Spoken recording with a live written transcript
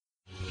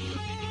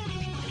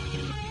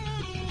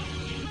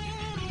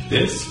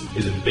This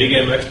is a Big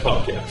MX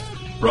podcast,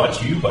 brought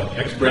to you by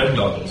X Brand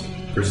Goggles,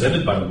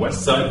 presented by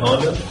Westside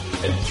Honda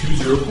and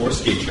 204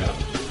 Skate Shop.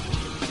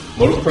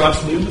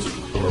 Motocross news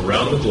from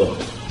around the globe,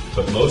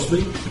 but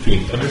mostly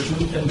between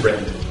Emerson and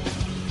Brandon.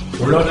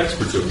 We're not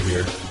experts over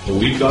here, but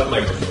we've got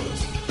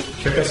microphones.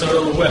 Check us out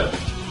on the web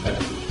at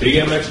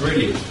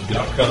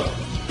bigmxradio.com.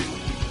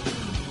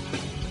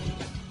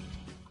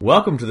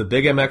 Welcome to the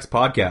Big MX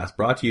podcast,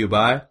 brought to you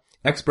by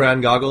X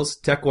Brand Goggles,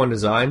 Tech One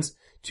Designs,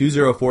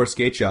 204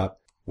 Skate Shop,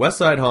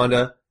 Westside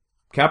Honda,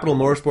 Capital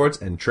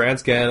Motorsports, and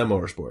TransCanada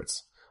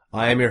Motorsports.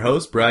 I am your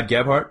host, Brad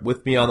Gebhardt.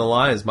 With me on the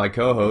line is my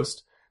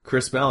co-host,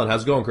 Chris Mellon.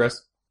 How's it going,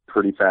 Chris?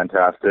 Pretty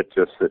fantastic,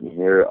 just sitting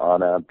here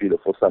on a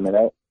beautiful summer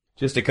night.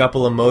 Just a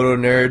couple of moto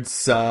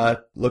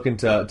nerds looking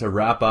to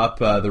wrap up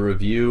the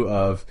review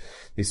of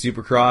the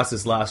Supercross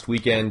this last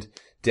weekend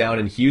down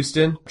in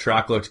Houston.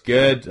 Track looked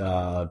good.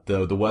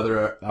 The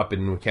weather up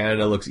in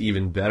Canada looks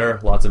even better.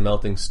 Lots of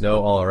melting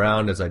snow all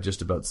around as I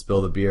just about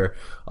spill the beer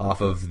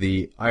off of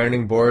the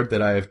ironing board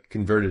that I've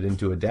converted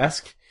into a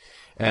desk.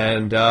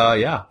 And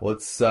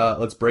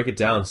let's break it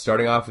down.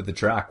 Starting off with the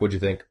track, what'd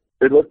you think?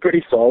 It looked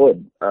pretty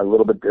solid, a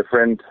little bit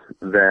different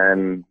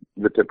than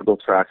the typical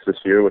tracks this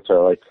year, which I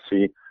like to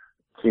see.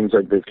 Seems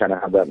like they've kind of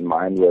had that in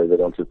mind where they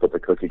don't just put the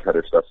cookie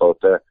cutter stuff out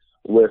there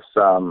with,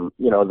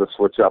 the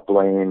switch up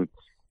lane.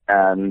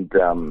 And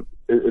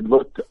it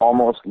looked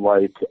almost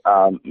like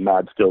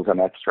Mad Skills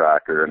MX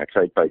track or an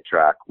Excite Bike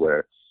track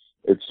where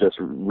it's just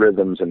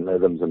rhythms and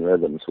rhythms and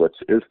rhythms, which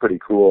is pretty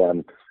cool.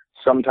 And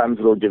sometimes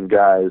it'll give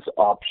guys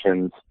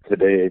options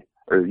today,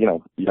 or,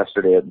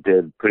 yesterday it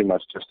did pretty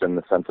much just in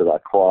the sense of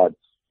that quad,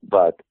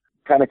 but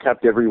kind of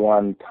kept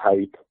everyone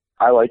tight.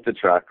 I liked the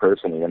track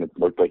personally, and it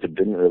looked like it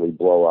didn't really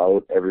blow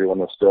out. Everyone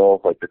was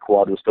still, the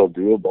quad was still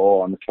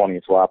doable on the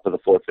 20th lap of the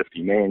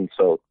 450 main,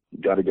 so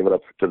you got to give it up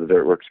to the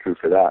Dirtworks crew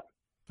for that.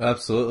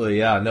 Absolutely,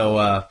 yeah.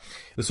 No,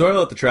 the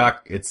soil at the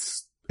track,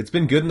 it's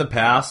been good in the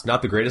past,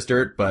 not the greatest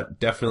dirt, but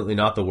definitely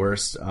not the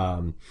worst.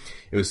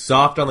 It was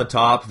soft on the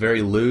top,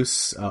 very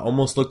loose,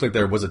 almost looked like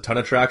there was a ton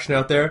of traction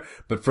out there,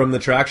 but from the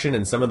traction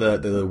and some of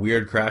the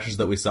weird crashes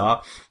that we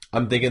saw,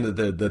 I'm thinking that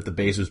the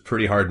base was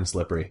pretty hard and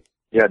slippery.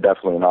 Yeah,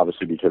 definitely, and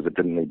obviously because it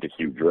didn't need the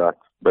huge wreck.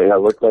 But yeah,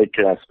 it looked like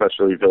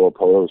especially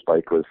Villapolo's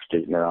bike was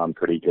skating around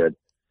pretty good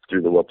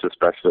through the whoops,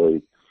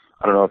 especially.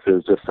 I don't know if it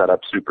was just set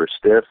up super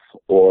stiff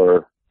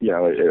or,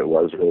 it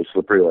was really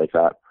slippery like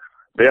that.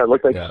 But yeah, it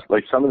looked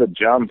like some of the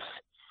jumps,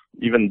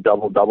 even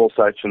double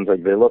sections,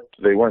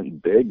 they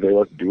weren't big, they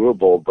looked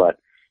doable, but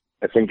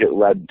I think it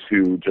led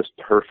to just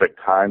perfect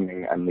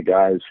timing and the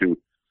guys who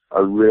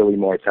are really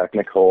more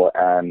technical.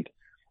 And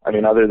I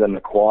mean, other than the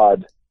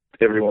quad,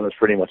 everyone was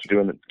pretty much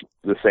doing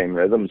the same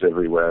rhythms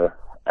everywhere,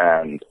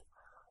 and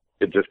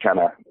it just kind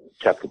of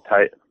kept it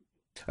tight.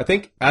 I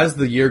think as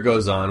the year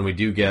goes on, we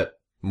do get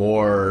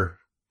more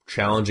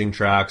challenging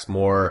tracks,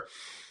 more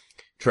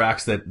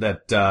tracks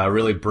that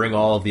really bring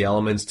all of the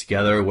elements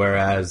together,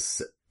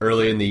 whereas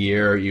early in the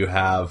year you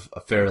have a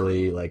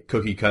fairly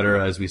cookie cutter,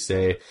 as we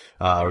say,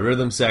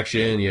 rhythm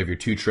section, you have your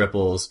two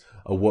triples,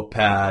 a whoop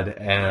pad,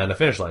 and a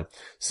finish line.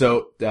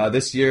 So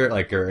this year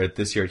at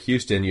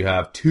Houston, you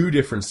have two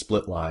different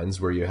split lines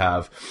where you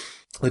have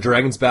the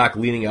Dragon's Back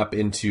leaning up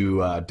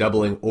into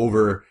doubling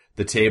over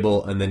the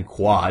table and then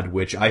quad,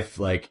 which I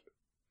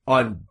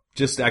on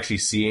just actually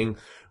seeing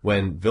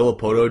when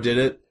Villapoto did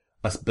it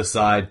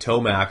beside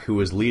Tomac, who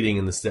was leading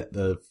in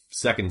the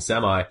second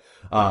semi.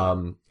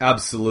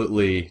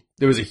 Absolutely,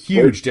 there was a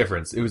huge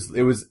difference. It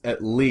was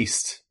at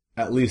least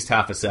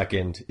half a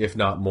second, if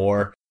not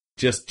more.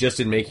 Just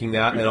in making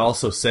that, and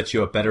also sets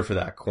you up better for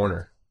that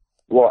corner.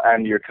 Well,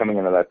 and you're coming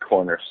into that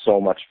corner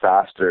so much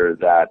faster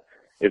that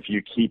if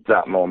you keep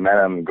that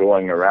momentum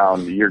going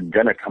around, you're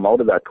going to come out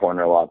of that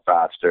corner a lot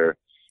faster.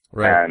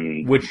 Right,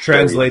 and which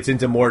translates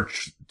into more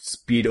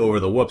speed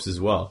over the whoops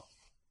as well.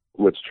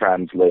 Which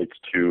translates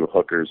to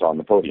hookers on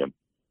the podium.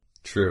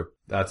 True.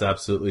 That's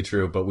absolutely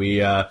true. But we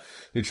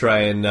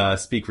try and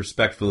speak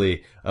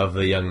respectfully of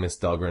the young Miss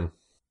Dahlgren.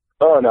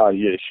 Oh, no,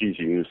 yeah, she's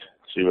used.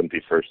 She wouldn't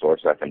be first or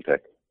second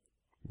pick.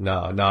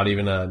 No, not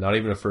even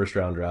a first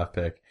round draft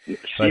pick.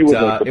 She was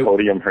at the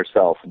podium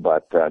herself,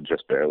 but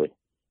just barely.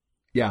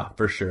 Yeah,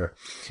 for sure.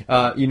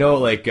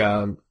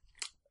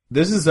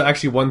 This is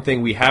actually one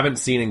thing we haven't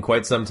seen in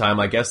quite some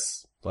time. I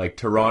guess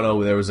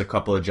Toronto, there was a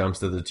couple of jumps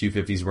that the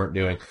 250s weren't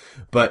doing,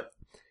 but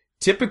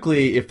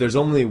typically if there's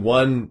only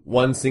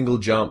one single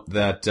jump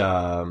that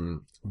the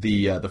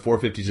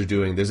 450s are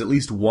doing, there's at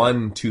least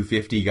one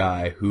 250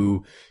 guy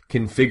who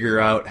can figure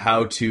out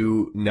how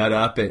to nut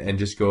up and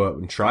just go out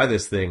and try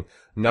this thing.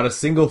 Not a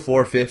single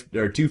 450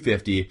 or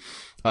 250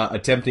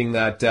 attempting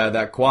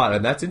that quad,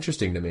 and that's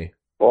interesting to me.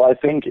 Well, I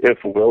think if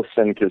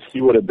Wilson, because he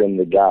would have been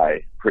the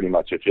guy pretty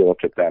much if you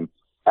look at them.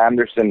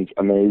 Anderson's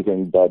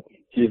amazing, but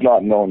he's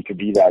not known to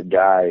be that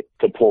guy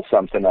to pull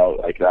something out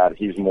like that.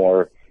 He's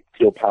more,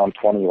 he'll pound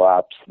 20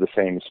 laps the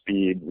same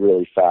speed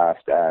really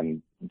fast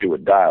and do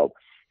it dialed.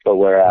 But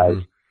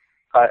whereas,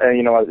 and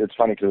you know what, it's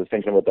funny because I was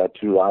thinking about that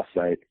too last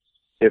night.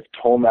 If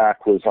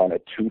Tomac was on a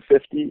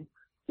 250,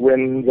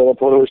 when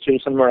Villapoto was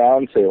chasing him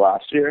around, say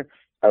last year,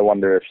 I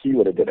wonder if he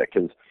would have did it,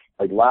 because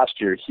like last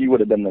year he would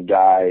have been the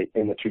guy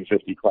in the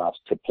 250 class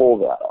to pull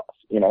that off,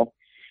 you know.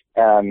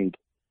 And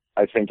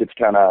I think it's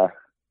kind of,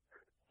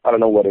 I don't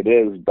know what it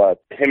is, but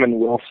him and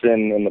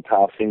Wilson in the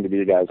past seem to be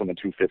the guys on the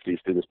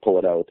 250s to just pull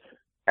it out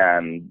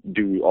and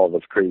do all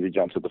those crazy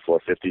jumps that the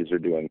 450s are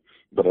doing.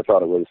 But I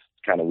thought it was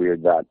kind of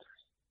weird that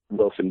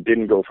Wilson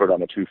didn't go for it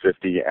on the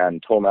 250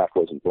 and Tomac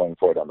wasn't going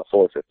for it on the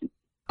 450.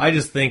 I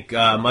just think,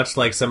 much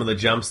like some of the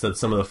jumps that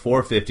some of the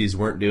 450s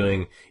weren't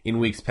doing in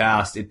weeks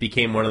past, it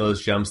became one of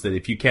those jumps that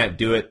if you can't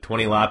do it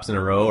 20 laps in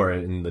a row, or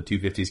in the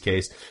 250s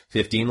case,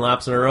 15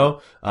 laps in a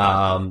row,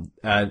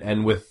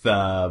 and with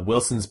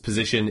Wilson's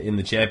position in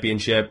the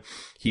championship,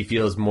 he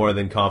feels more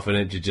than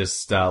confident to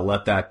just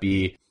let that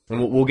be.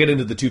 And we'll get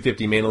into the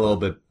 250 main a little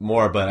bit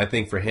more, but I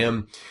think for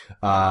him,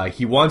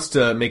 he wants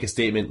to make a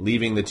statement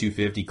leaving the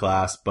 250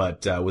 class,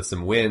 but with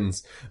some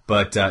wins,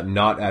 but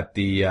not at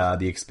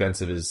the expense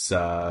of his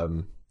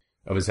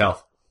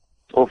health.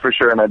 Oh, for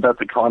sure, and I bet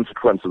the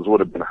consequences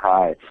would have been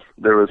high.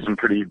 There was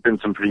been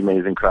some pretty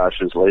amazing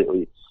crashes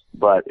lately,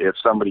 but if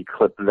somebody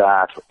clipped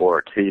that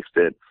or cased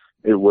it,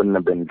 it wouldn't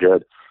have been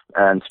good.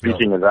 And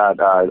speaking of that,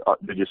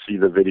 did you see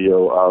the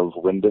video of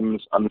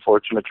Wyndham's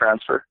unfortunate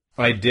transfer?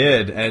 I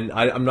did, and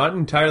I'm not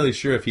entirely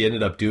sure if he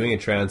ended up doing a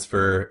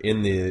transfer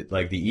in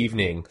the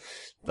evening.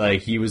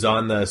 Like, he was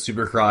on the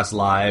Supercross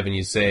Live and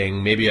he's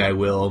saying, maybe I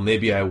will,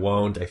 maybe I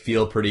won't, I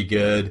feel pretty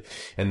good.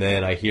 And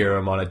then I hear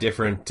him on a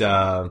different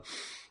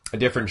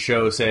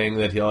show saying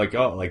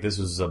that this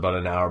was about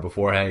an hour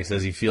beforehand. He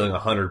says he's feeling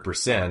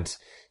 100%.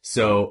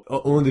 So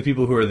only the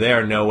people who are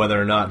there know whether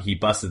or not he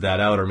busted that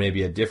out or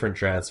maybe a different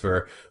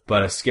transfer,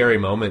 but a scary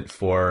moment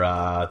for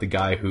the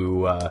guy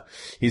who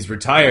he's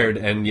retired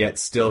and yet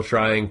still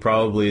trying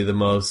probably the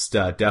most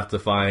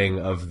death-defying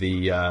of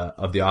the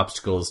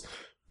obstacles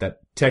that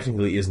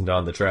technically isn't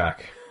on the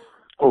track.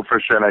 Oh, for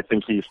sure, and I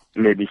think he's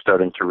maybe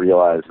starting to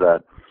realize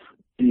that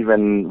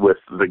even with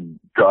the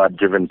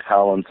God-given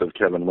talents of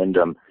Kevin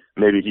Windham,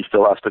 maybe he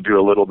still has to do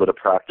a little bit of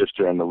practice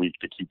during the week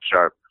to keep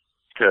sharp.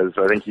 Because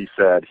I think he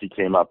said he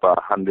came up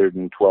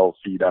 112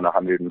 feet on a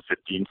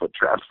 115-foot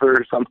transfer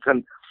or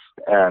something.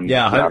 And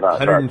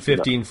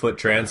 115-foot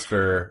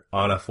transfer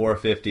on a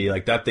 450.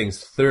 Like, that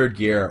thing's third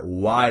gear,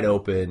 wide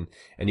open,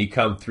 and you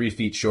come 3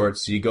 feet short,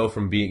 so you go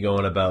from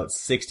going about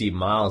 60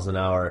 miles an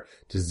hour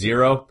to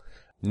zero.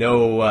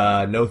 No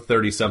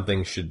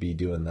 30-something should be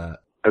doing that.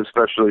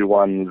 Especially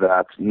one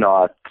that's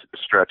not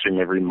stretching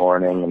every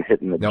morning and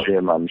hitting the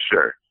gym, I'm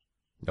sure.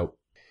 Nope.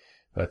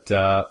 But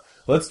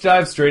let's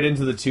dive straight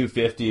into the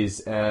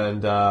 250s.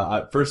 And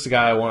first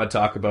guy I want to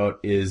talk about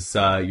is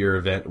your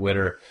event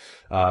winner,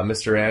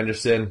 Mr.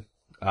 Anderson.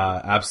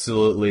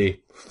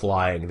 Absolutely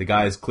flying. The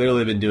guy's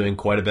clearly been doing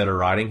quite a bit of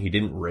riding. He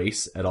didn't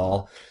race at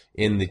all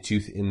during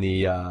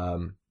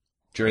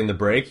the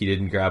break. He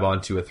didn't grab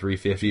onto a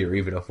 350 or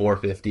even a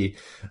 450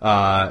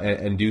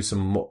 and do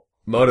some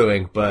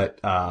motoing, but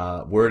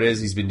word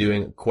is he's been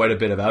doing quite a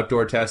bit of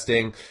outdoor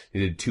testing. He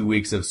did 2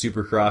 weeks of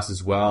Supercross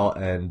as well,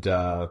 and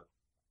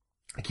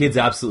the kid's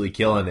absolutely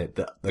killing it.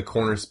 The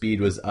corner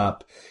speed was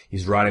up.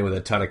 He's riding with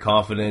a ton of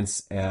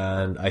confidence,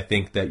 and I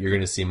think that you're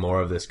going to see more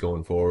of this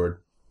going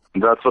forward.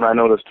 That's what I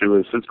noticed too,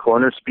 is his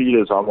corner speed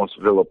is almost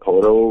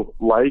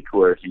Villapoto-like,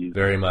 where he's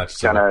very much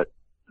kind of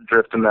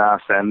drifting the ass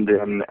end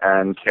in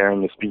and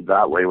carrying the speed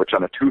that way, which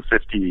on a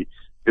 250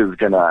 is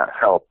going to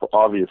help,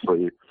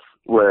 obviously,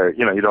 where,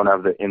 you don't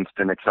have the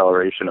instant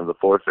acceleration of the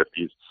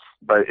 450s.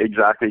 But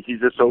exactly,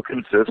 he's just so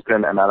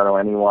consistent, and I don't know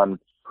anyone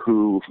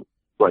who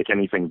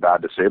anything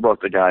bad to say about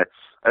the guy.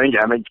 I think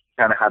Emmett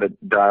kind of had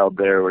it dialed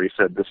there where he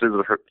said this is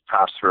a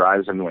past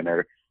Horizon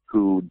winner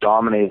who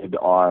dominated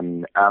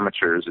on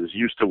amateurs, is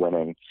used to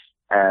winning,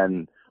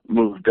 and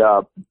moved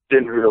up,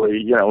 didn't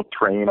really,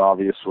 train,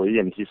 obviously,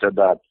 and he said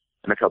that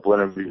in a couple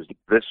interviews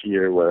this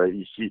year where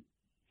he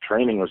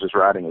training was just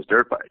riding his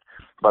dirt bike.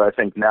 But I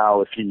think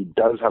now if he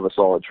does have a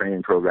solid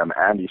training program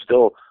and he's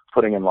still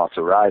putting in lots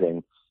of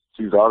riding,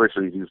 he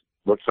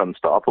looks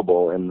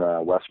unstoppable in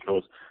the West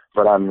Coast.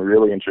 But I'm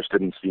really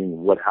interested in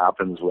seeing what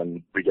happens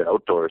when we get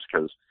outdoors,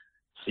 because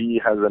he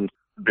hasn't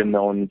been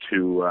known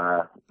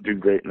to do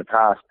great in the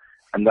past,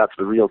 and that's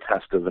the real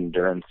test of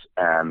endurance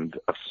and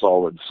a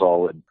solid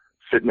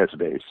fitness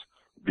base,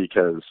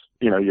 because,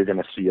 you're going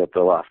to see at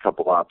the last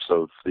couple laps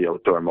of the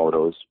outdoor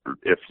motos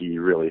if he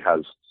really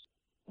has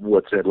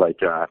what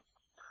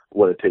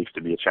it takes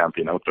to be a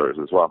champion outdoors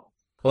as well.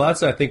 Well,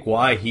 that's, I think,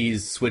 why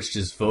he's switched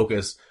his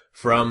focus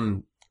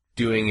from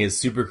doing his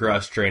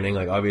Supercross training.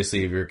 Like,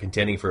 obviously, if you're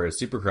contending for a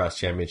Supercross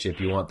championship,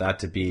 you want that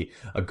to be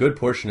a good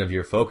portion of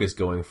your focus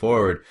going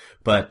forward.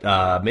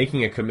 But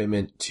making a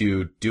commitment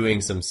to doing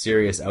some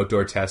serious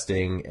outdoor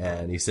testing,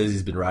 and he says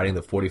he's been riding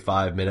the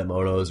 45-minute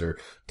motos or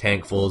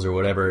tank fulls or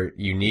whatever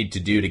you need to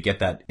do to get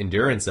that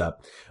endurance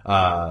up.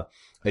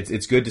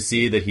 It's good to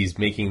see that he's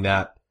making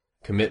that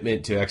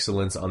commitment to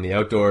excellence on the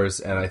outdoors,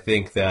 and I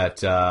think that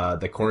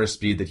the corner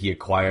speed that he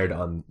acquired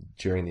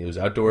during those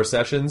outdoor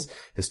sessions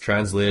has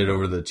translated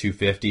over the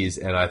 250s.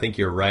 And I think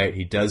you're right;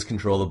 he does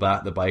control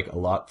the bike a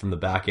lot from the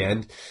back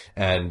end,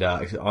 and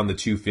on the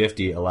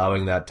 250,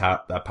 allowing that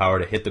power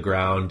to hit the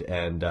ground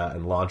and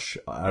launch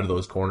out of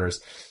those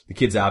corners. The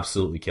kid's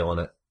absolutely killing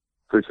it.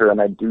 For sure,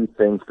 and I do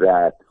think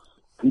that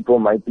people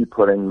might be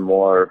putting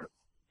more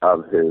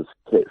of his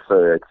kit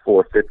for like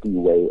 450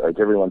 weight. Like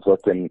everyone's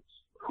looking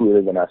who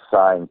they're going to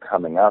sign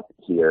coming up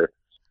here.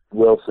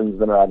 Wilson's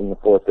been riding the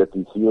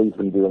 450. Healy's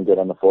been doing good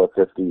on the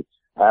 450.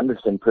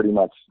 Anderson pretty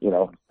much,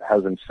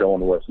 hasn't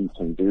shown what he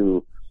can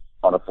do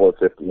on a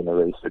 450 in a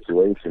race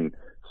situation.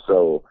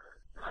 So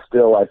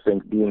still, I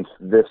think being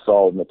this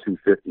solid in the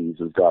 250s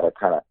has got to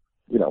kind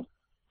of,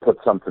 put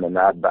something in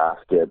that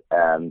basket.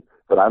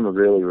 But I'm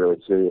really, really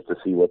curious to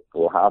see what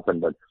will happen.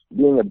 But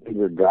being a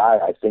bigger guy,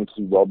 I think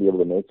he will be able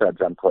to make that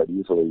jump quite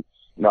easily.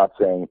 Not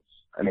saying,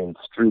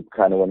 Stroop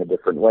kind of went a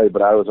different way,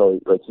 but I was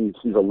always,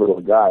 he's a little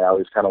guy. I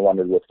always kind of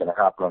wondered what's going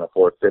to happen on a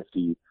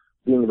 450,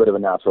 being a bit of a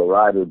natural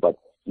rider, but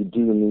you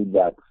do need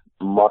that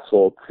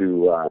muscle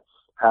to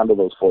handle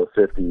those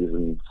 450s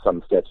in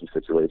some sketchy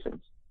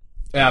situations.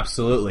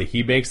 Absolutely.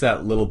 He makes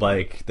that little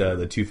bike,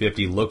 the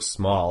 250, look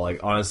small.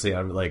 Like, honestly,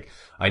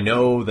 I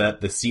know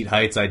that the seat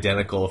height's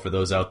identical for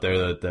those out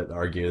there that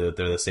argue that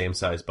they're the same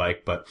size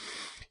bike, but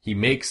he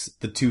makes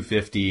the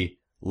 250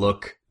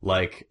 look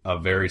like a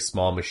very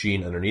small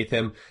machine underneath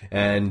him.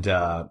 And,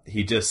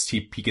 he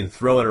can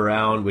throw it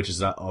around, which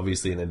is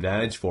obviously an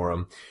advantage for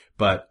him.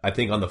 But I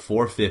think on the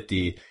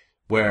 450,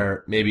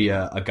 where maybe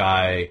a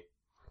guy,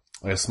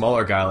 like a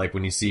smaller guy, like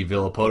when you see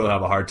Villopoto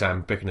have a hard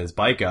time picking his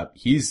bike up,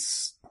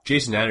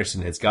 Jason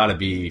Anderson has got to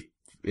be,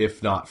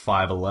 if not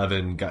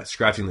 5'11",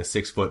 scratching the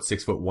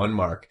 6'1"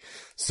 mark.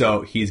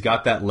 So he's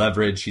got that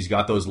leverage. He's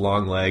got those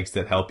long legs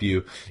that help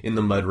you in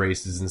the mud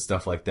races and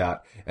stuff like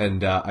that.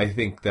 And I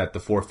think that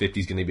the 450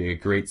 is going to be a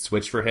great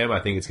switch for him.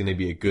 I think it's going to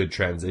be a good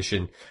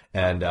transition.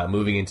 And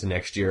moving into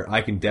next year,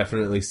 I can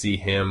definitely see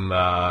him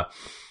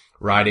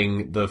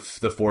riding the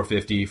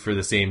 450 for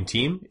the same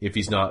team if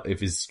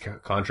his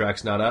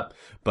contract's not up.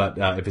 But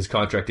if his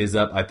contract is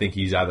up, I think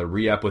he's either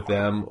re-up with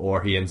them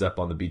or he ends up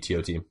on the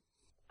BTO team.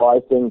 Well, I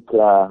think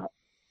I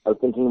was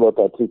thinking about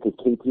that too, because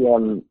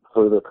KTM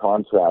for their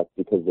contract,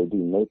 because they do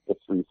make the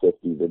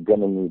 350, they're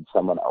going to need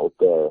someone out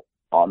there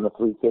on the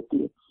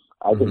 350.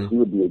 I think he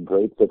would be a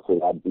great fit for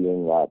that,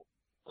 being that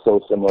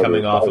so similar.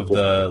 Coming off of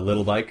the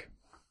little bike?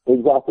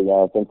 Exactly.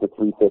 And I think the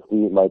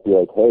 350 might be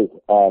like, hey,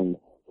 and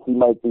he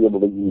might be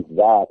able to use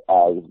that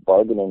as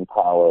bargaining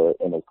power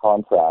in his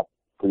contract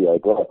to be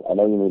like, look, I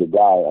know you need a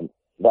guy, and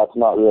that's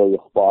not really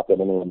a spot that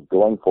anyone's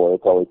going for.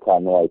 It's always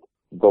kind of like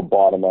the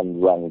bottom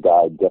end run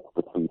guy gets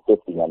the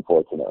 350,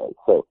 unfortunately.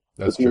 So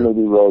if you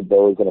maybe rode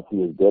those and if he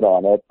was good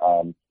on it,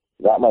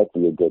 that might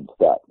be a good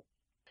step.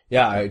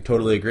 Yeah, I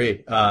totally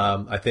agree.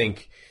 I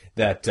think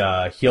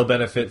that he'll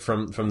benefit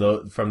from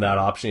that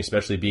option,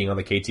 especially being on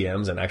the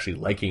KTMs and actually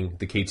liking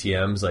the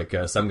KTMs. Like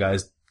some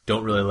guys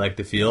don't really like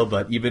the feel,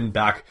 but even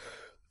back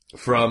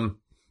from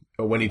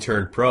when he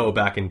turned pro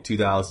back in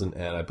 2000,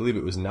 and I believe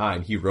it was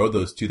 9, he rode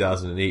those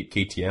 2008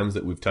 KTMs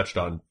that we've touched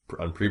on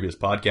previous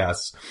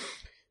podcasts.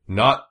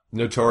 Not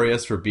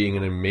notorious for being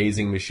an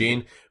amazing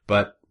machine,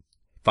 but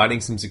finding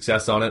some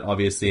success on it.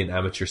 Obviously an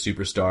amateur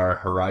superstar,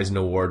 Horizon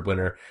Award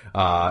winner.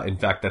 In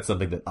fact, that's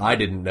something that I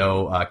didn't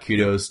know.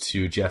 Kudos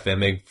to Jeff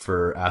Emig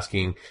for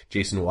asking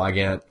Jason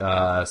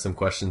Wygant some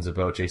questions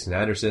about Jason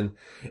Anderson.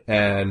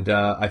 And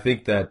I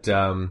think that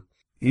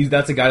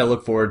that's a guy to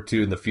look forward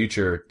to in the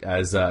future,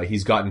 as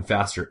he's gotten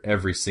faster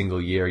every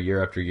single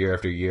year after year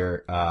after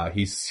year.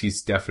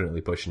 He's definitely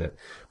pushing it.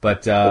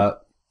 But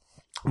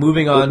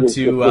moving on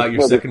to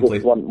your second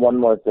place. One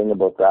more thing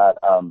about that.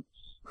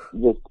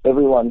 Just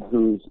everyone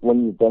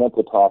when you've been at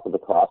the top of the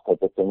class type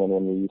of thing, and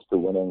when you're used to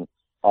winning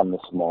on the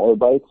smaller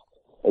bikes,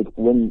 like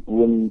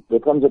when there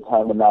comes a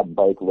time when that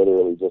bike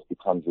literally just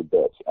becomes your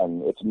bitch,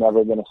 and it's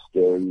never going to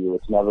scare you.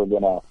 It's never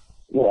going to,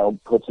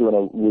 put you in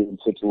a weird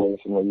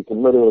situation where you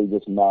can literally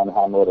just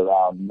manhandle it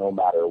around no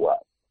matter what.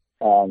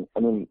 And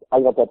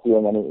I got that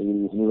feeling on the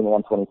 80s and even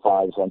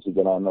 125s once you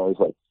get on those,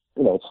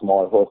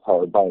 smaller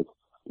horsepower bikes.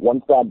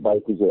 Once that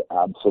bike is your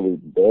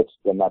absolute bitch,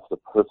 then that's the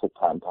perfect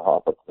time to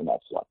hop up to the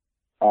next one.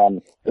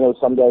 And,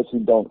 some guys who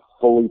don't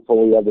fully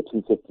have the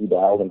 250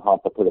 dialed and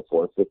hop up to the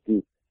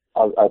 450,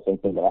 I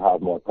think they're going to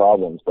have more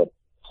problems. But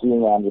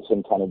seeing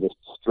Anderson kind of just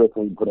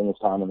strictly putting his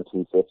time on the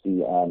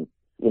 250 and,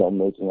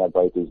 making that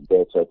bike his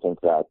bitch, I think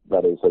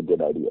that is a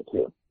good idea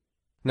too.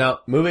 Now,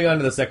 moving on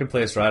to the second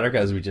place rider,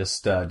 as we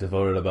just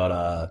devoted about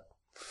a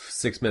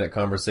 6-minute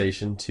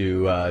conversation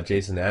to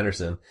Jason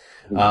Anderson.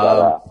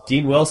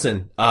 Dean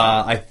Wilson.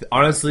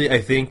 Honestly,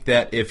 I think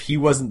that if he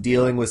wasn't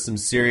dealing with some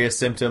serious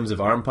symptoms of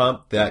arm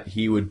pump, that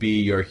he would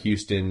be your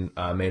Houston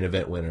main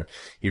event winner.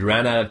 He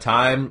ran out of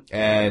time,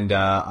 and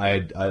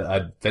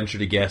I'd venture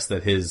to guess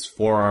that his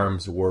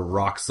forearms were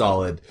rock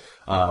solid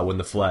when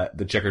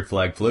the checkered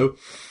flag flew.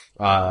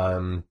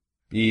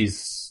 he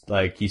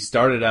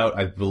started out,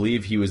 I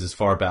believe he was as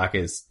far back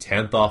as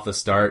 10th off the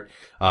start,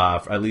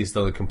 at least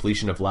on the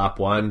completion of lap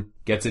 1,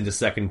 gets into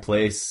second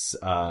place,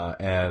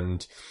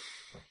 and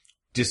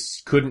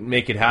just couldn't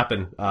make it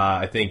happen.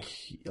 I think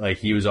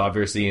he was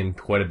obviously in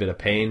quite a bit of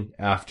pain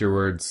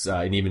afterwards,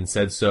 and even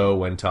said so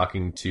when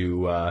talking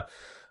to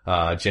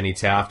Jenny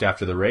Taft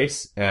after the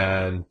race.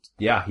 And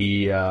yeah,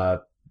 he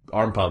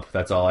arm pump.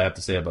 That's all I have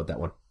to say about that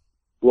one.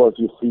 Well, if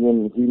you've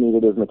seen, he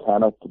needed his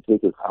mechanic to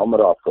take his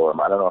helmet off for him.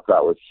 I don't know if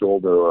that was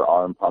shoulder or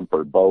arm pump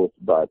or both,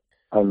 but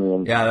I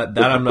mean, yeah,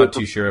 that I'm not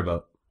too sure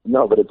about.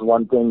 No, but it's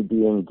one thing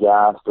being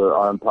gassed or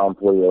arm pump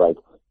where you're like,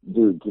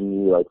 dude, can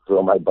you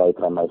throw my bike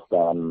on my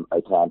stand?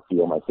 I can't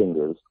feel my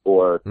fingers.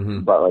 Or,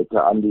 but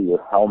to undo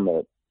your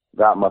helmet,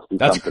 that must be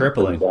that's something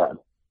crippling. Bad.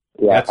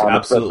 Yeah, that's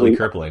absolutely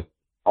crippling.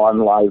 On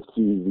live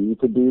TV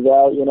to do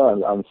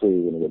that, I'm sure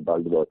you're gonna get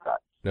bugged about that.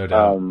 No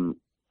doubt.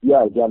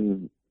 Yeah,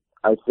 again,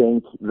 I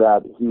think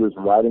that he was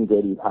riding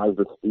good. He has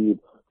the speed,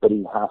 but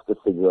he has to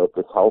figure out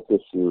this health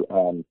issue.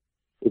 And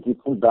if you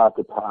think back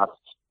to past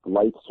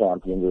lights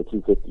champions or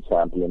 250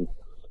 champions,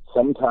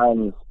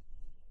 sometimes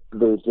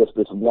there's just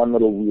this one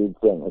little weird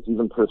thing.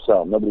 Even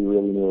Purcell, nobody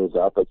really knew it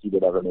was up. He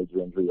did have a major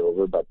injury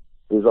over, but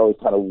there's always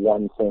kind of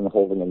one thing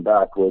holding him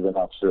back where they're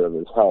not sure of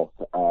his health.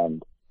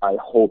 And I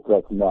hope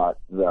that's not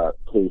the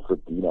case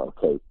with Dino,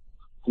 because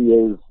he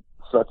is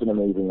such an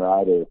amazing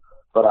rider,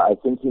 but I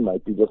think he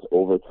might be just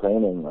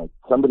overtraining.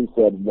 Somebody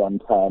said one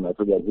time, I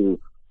forget who,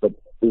 but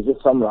there's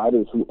just some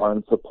riders who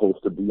aren't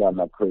supposed to be on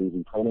that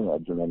crazy training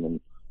regimen, and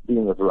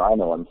being with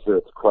Rhino, I'm sure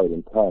it's quite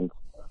intense.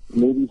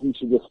 Maybe he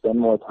should just spend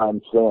more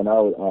time chilling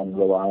out and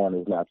rely on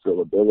his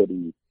natural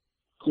ability.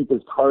 Keep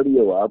his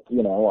cardio up,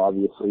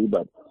 obviously,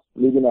 but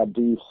maybe not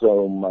do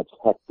so much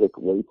hectic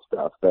weight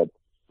stuff that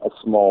a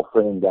small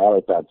frame guy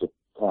like that just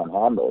can't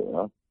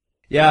handle,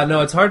 Yeah,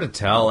 no, it's hard to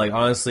tell.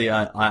 Honestly,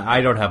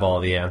 I don't have all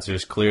the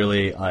answers.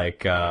 Clearly,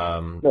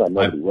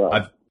 nobody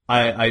will.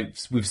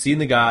 We've seen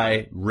the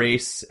guy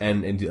race,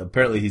 and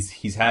apparently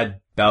he's had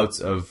bouts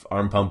of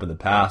arm pump in the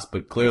past,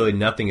 but clearly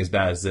nothing as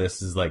bad as this.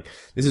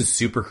 This is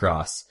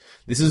Supercross.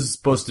 This is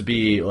supposed to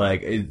be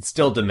it's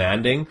still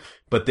demanding,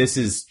 but this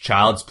is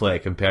child's play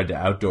compared to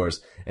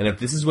outdoors. And if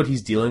this is what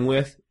he's dealing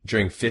with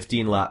during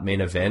 15 lap main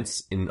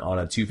events on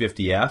a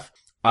 250F,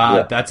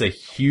 that's a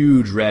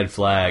huge red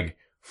flag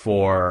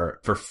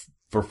for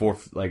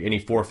any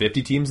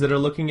 450 teams that are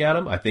looking at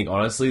him. I think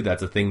honestly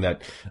that's a thing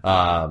that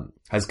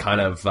has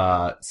kind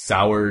of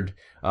soured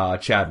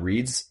Chad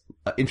Reed's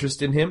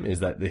interest in him, is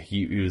that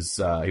he was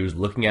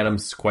looking at him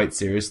quite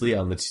seriously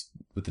on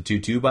with the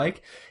 2.2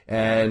 bike,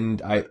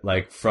 and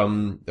I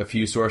from a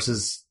few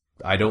sources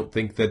I don't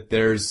think that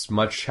there's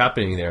much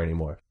happening there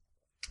anymore.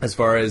 As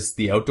far as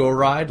the outdoor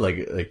ride,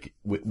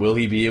 will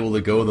he be able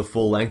to go the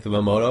full length of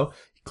a moto?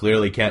 He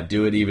clearly can't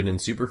do it even in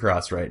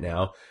Supercross right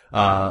now.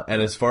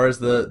 And as far as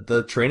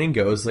the training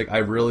goes,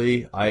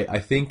 I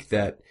think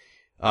that,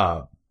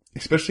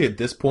 especially at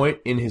this point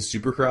in his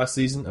Supercross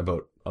season,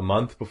 about a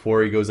month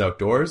before he goes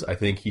outdoors, I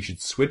think he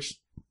should switch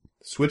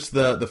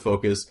the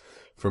focus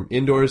from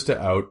indoors to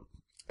out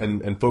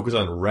and focus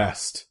on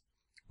rest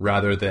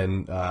rather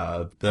than,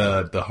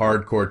 the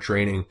hardcore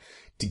training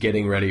to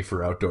getting ready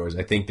for outdoors.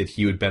 I think that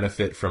he would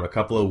benefit from a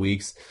couple of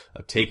weeks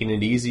of taking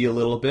it easy a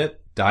little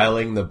bit,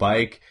 dialing the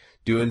bike,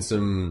 doing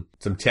some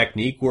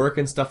technique work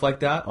and stuff like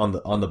that on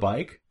the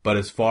bike. But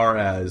as far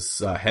as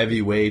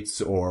heavy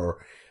weights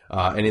or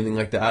anything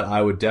like that,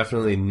 I would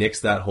definitely nix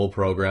that whole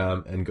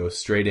program and go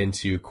straight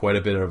into quite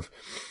a bit of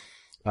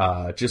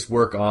just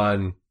work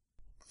on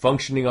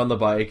functioning on the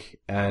bike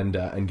and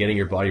getting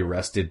your body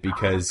rested,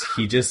 because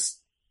he just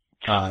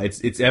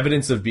it's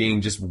evidence of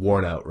being just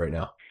worn out right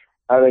now.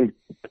 I think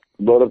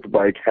load up the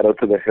bike, head out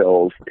to the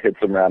hills, hit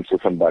some ramps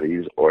with some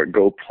buddies, or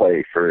go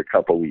play for a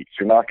couple weeks.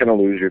 You're not going to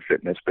lose your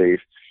fitness base.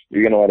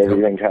 You're going to let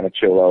everything kind of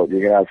chill out.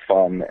 You're going to have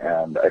fun,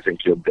 and I think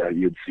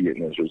you'd see it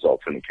in his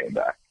results when he came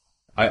back.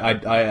 I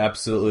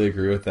absolutely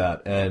agree with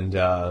that, and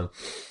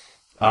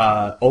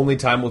only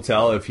time will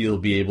tell if he'll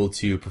be able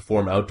to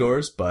perform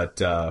outdoors. But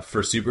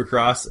for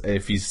Supercross,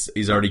 if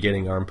he's already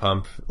getting arm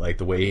pump like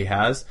the way he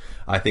has,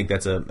 I think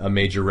that's a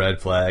major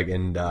red flag,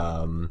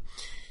 and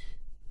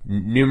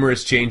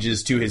numerous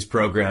changes to his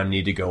program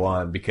need to go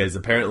on, because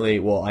apparently,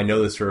 well, I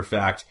know this for a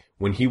fact,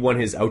 when he won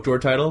his outdoor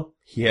title,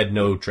 he had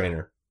no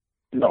trainer.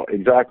 No,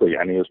 exactly.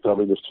 And he was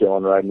probably just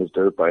chilling, riding his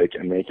dirt bike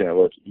and making it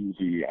look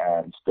easy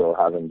and still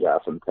having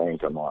gas and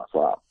tank on the last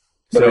lap.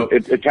 But so,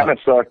 it kind of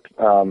sucked,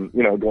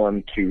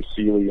 going to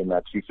Seeley in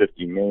that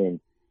 250 main.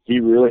 He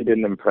really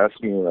didn't impress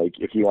me.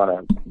 If you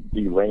want to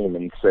be lame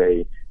and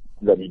say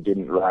that he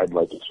didn't ride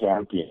like a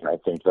champion, I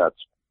think that's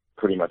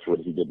pretty much what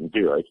he didn't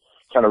do.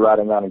 Kind of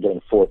riding around and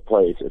getting fourth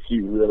place. If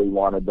he really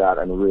wanted that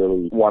and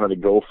really wanted to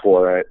go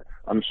for it,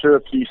 I'm sure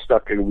if he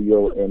stuck a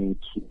wheel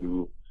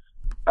into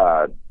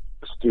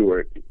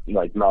Stewart,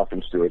 like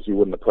Malcolm Stewart, he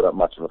wouldn't have put up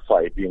much of a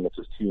fight, being it's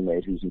his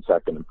teammate who's in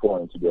second and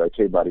points, to be like,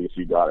 hey buddy, if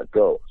you got it,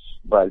 go.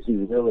 But he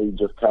really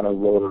just kind of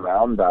rode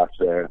around back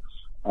there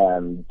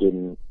and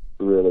didn't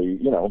really,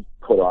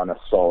 put on a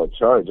solid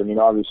charge. I mean,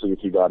 obviously, if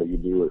you got it, you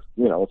do it.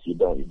 If you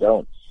don't, you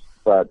don't.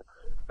 But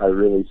I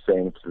really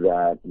think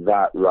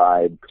that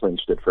ride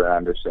clinched it for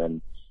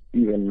Anderson,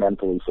 even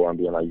mentally for him,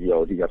 being like,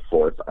 yo, he got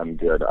fourth. I'm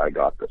good. I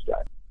got this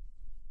guy.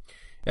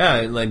 Yeah,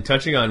 and like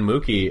touching on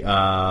Mookie,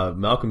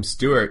 Malcolm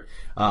Stewart,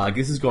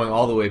 this is going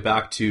all the way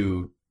back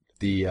to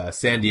the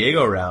San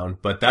Diego round,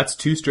 but that's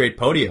 2 straight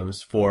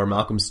podiums for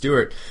Malcolm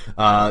Stewart,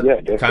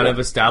 kind of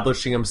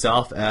establishing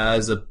himself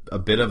as a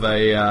bit of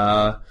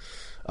a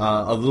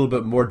little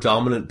bit more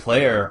dominant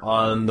player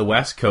on the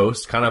West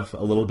Coast, kind of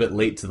a little bit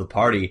late to the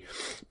party,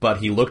 but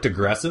he looked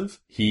aggressive.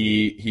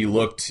 He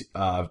looked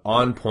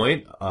on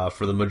point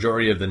for the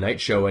majority of the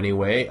night show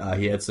anyway.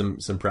 He had some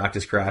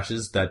practice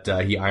crashes that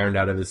he ironed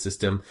out of his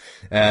system,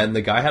 and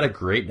the guy had a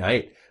great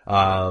night.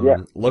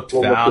 Looked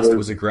fast,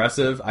 was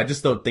aggressive. I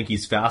just don't think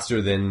he's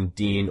faster than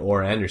Dean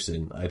or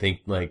Anderson. I think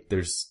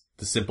there's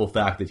the simple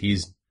fact that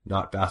he's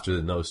not faster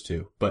than those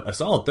two, but a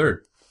solid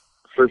third.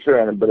 For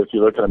sure, but if you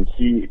look at him,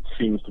 he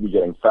seems to be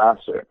getting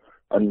faster.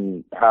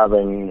 And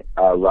having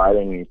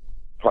riding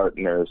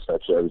partners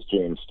such as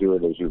James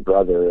Stewart as your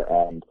brother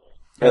and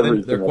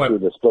everything at your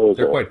disposal.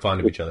 They're quite fond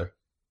of each other.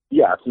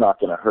 Yeah, it's not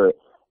going to hurt.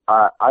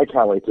 I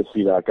can't wait to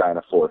see that guy in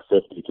a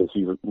 450 because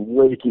he's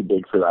way too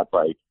big for that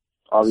bike.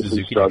 Obviously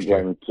Suzuki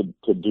struggling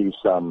to do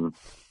some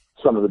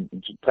of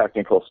the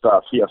technical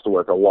stuff. He has to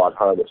work a lot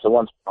harder. So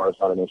once power is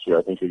not an issue,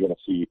 I think you're going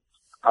to see.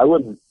 I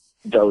wouldn't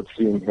doubt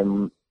seeing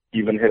him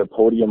even hit a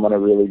podium on a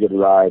really good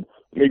ride.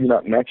 Maybe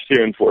not next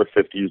year in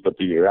 450s, but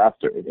the year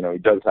after. He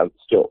does have the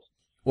skills.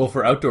 Well,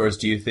 for outdoors,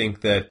 do you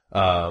think that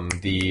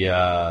do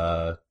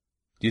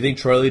you think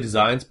Troy Lee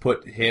Designs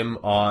puts him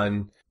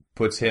on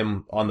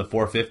the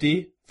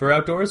 450 for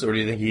outdoors, or do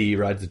you think he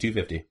rides the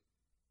 250?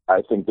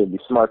 I think they'd be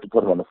smart to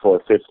put him on the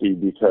 450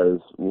 because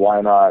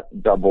why not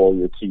double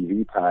your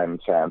TV time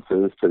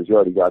chances? Because you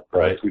already got the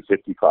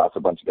 250 class, a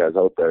bunch of guys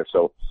out there.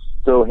 So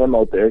throw him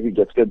out there. He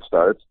gets good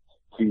starts.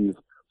 He's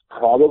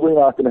probably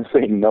not going to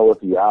say no if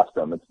you ask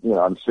him. It's,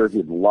 I'm sure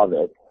he'd love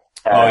it.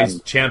 And,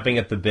 he's champing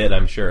at the bit,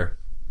 I'm sure.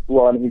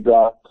 Well, and he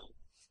got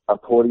a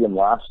podium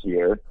last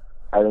year.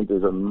 I think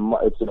it's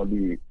going to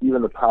be,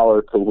 even the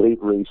power to weight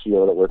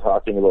ratio that we're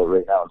talking about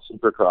right now in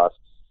Supercross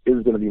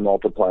is going to be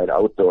multiplied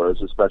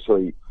outdoors,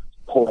 especially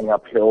pulling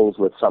up hills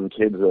with some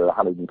kids that are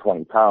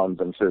 120 pounds.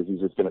 I'm sure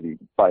he's just going to be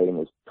biting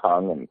his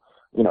tongue and,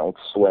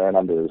 swearing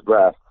under his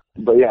breath.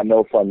 But yeah,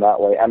 no fun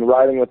that way. And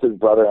riding with his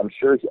brother, I'm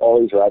sure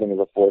all he's riding is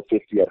a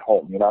 450 at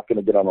home. You're not going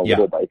to get on a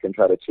little bike and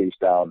try to chase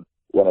down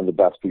one of the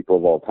best people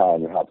of all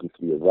time who happens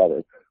to be his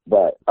brother.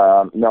 But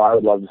no, I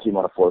would love to see him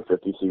on a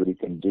 450, see what he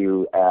can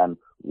do. And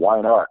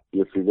why not?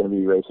 If you're going to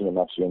be racing him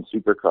next year in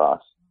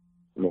Supercross,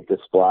 make a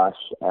splash,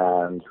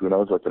 and who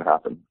knows what can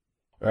happen.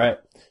 All right.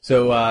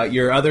 So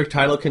your other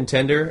title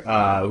contender,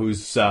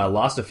 who's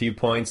lost a few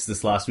points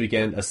this last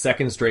weekend, a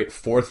second straight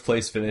fourth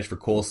place finish for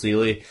Cole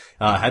Seely,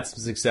 had some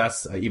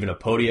success, even a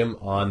podium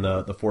on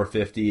the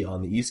 450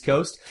 on the East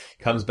Coast.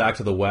 Comes back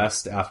to the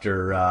West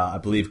after I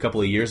believe a couple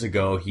of years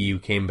ago he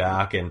came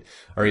back,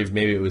 or even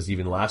maybe it was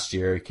even last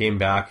year. He came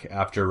back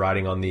after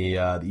riding on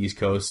the East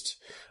Coast,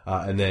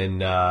 and then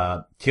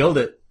killed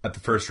it at the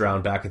first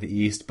round back at the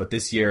East, but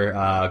this year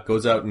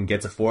goes out and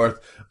gets a fourth,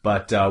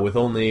 but with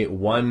only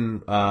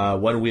one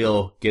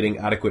wheel getting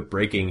adequate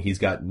braking. He's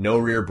got no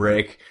rear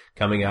brake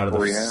coming out of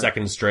the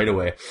second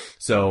straightaway.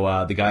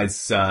 So the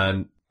guy's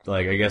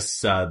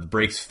the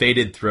brakes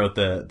faded throughout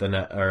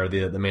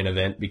the main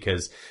event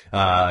because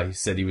he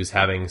said he was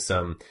having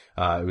some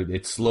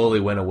it slowly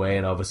went away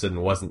and all of a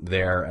sudden wasn't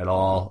there at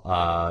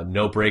all.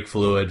 No brake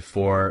fluid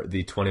for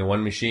the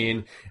 21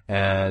 machine,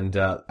 and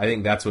I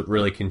think that's what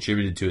really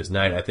contributed to his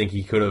night. I think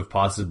he could have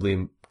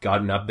possibly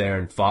gotten up there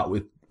and fought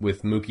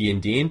with Mookie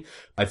and Dean.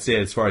 I'd say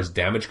as far as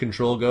damage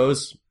control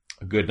goes,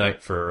 a good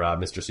night for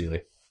Mr.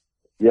 Seely.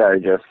 Yeah, I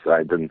guess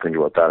I didn't think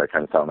about that. I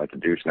kind of sound like a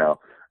douche now.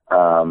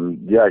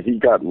 He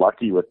got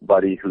lucky with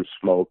Buddy, who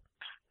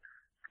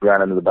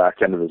ran into the back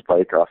end of his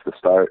bike off the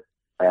start.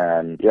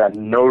 And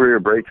no rear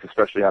brakes,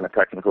 especially on a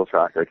technical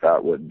track like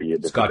that, would be a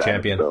disadvantage. Scott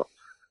Champion.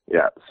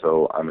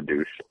 So I'm a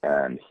douche,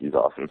 and he's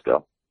awesome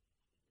still.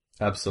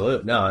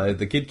 Absolutely. No,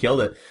 the kid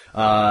killed it.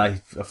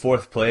 A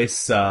fourth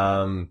place,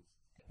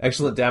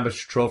 excellent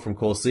damage control from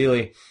Cole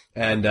Seely.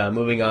 And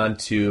moving on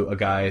to a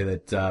guy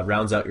that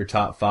rounds out your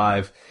top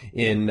five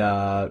in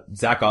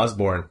Zach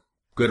Osborne.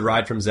 Good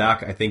ride from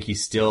Zach. I think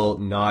he's still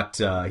not,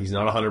 he's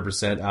not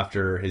 100%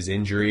 after his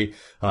injury.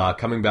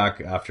 Coming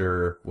back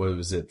after,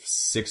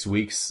 6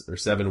 weeks or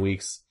 7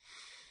 weeks.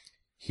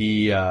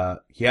 He had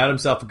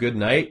himself a good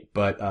night,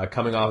 but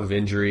coming off of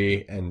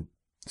injury and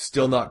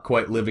still not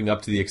quite living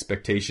up to the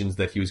expectations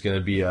that he was going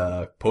to be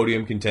a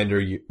podium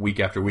contender week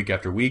after week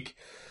after week.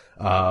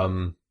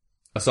 A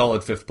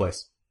solid fifth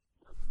place.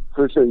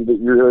 For sure, you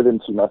really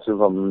didn't see much of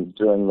him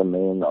during the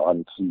main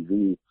on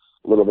TV.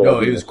 A little bit. No,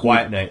 it was a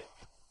quiet night.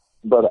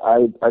 But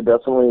I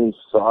definitely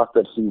thought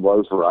that he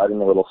was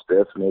riding a little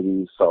stiff. Maybe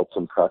he felt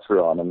some pressure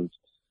on him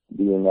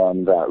being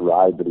on that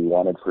ride that he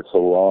wanted for so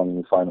long and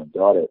he finally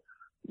got it.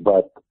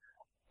 But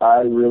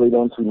I really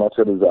don't see much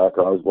of Zach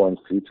Osborne's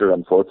future,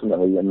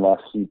 unfortunately, unless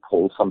he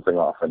pulls something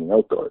off in the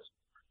outdoors.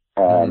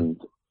 And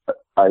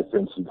I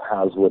think he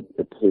has what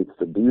it takes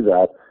to do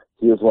that.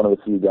 He is one of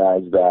the few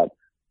guys that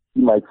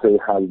you might say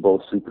has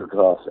both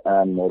supercross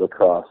and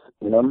motocross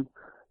in him.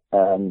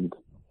 And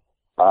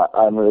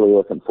I'm really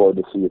looking forward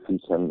to see if he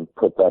can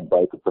put that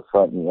bike at the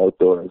front in the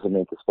outdoors and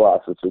make a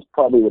splash, which is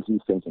probably what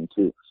he's thinking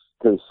too.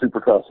 Because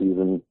supercross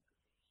season,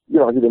 he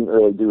didn't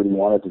really do what he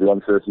wanted to do.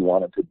 I'm sure he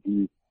wanted to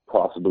be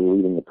possibly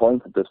leading the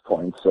points at this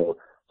point, so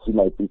he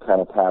might be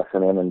kind of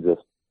passing in and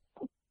just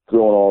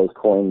throwing all his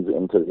coins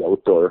into the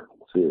outdoor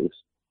series.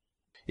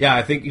 Yeah,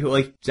 I think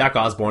Zach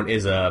Osborne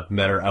is a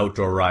better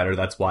outdoor rider.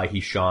 That's why he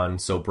shone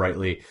so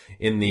brightly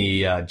in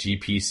the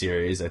GP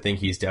series. I think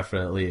he's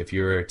definitely, if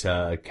you were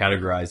to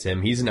categorize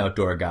him, he's an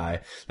outdoor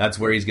guy. That's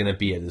where he's going to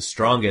be at his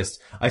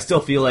strongest. I still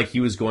feel like he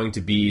was going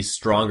to be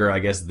stronger, I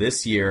guess,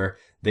 this year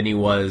than he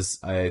was,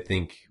 I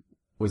think,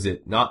 was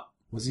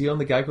he on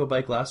the Geico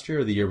bike last year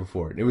or the year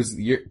before? It was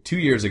 2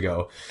 years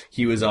ago.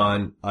 He was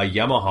on a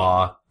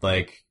Yamaha,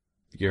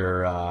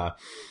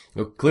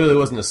 clearly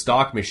wasn't a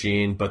stock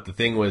machine, but the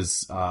thing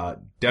was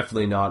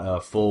definitely not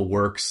a full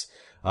works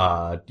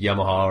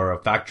Yamaha or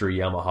a factory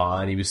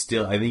Yamaha, and he was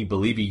still,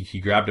 he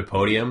grabbed a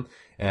podium,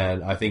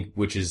 and I think,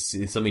 which is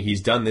something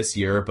he's done this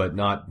year, but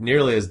not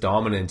nearly as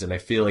dominant, and I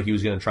feel like he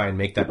was going to try and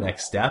make that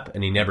next step,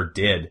 and he never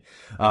did.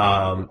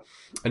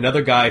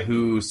 Another guy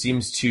who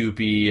seems to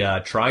be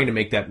trying to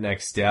make that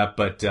next step,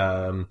 but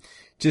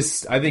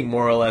I think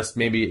more or less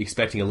maybe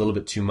expecting a little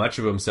bit too much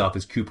of himself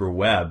is Cooper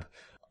Webb.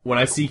 When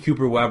I see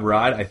Cooper Webb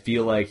ride, I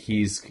feel like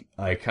he's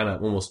kind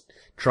of almost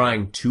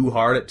trying too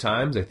hard at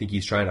times. I think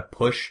he's trying to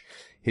push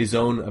his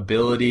own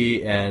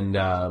ability,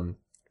 and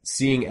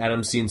seeing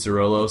Adam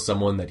Cianciarulo,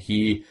 someone that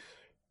he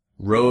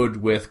rode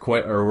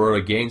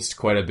against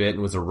quite a bit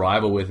and was a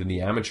rival with in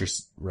the amateur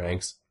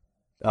ranks,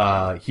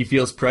 he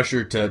feels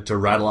pressure to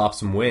rattle off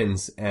some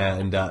wins,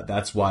 and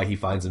that's why he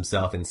finds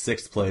himself in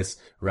 6th place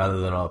rather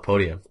than on a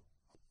podium.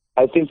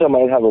 I think that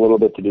might have a little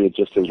bit to do with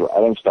just his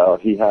riding style.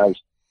 He has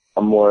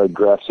a more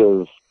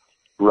aggressive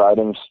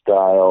riding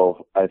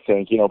style. I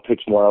think,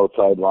 picks more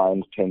outside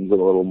lines, pins it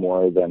a little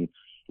more than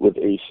with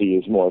AC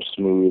is more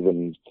smooth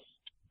and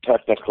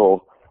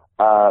technical.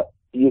 That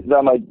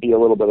might be a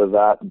little bit of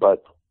that,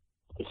 but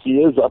he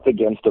is up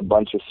against a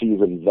bunch of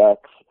seasoned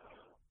vets.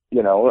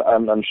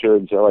 I'm sure,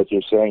 like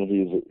you're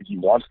saying, he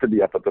wants to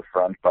be up at the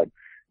front, but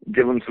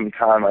give him some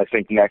time. I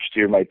think next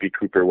year might be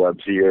Cooper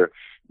Webb's year,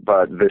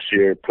 but this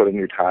year, put in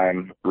your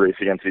time, race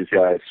against these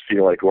guys,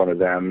 feel like one of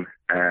them,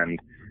 and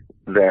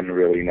then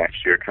really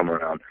next year come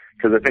around.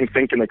 Because I think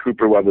thinking that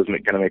Cooper Webb was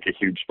going to make a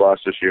huge splash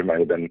this year might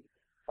have been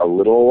a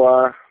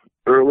little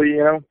early,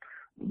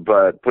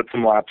 but put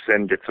some laps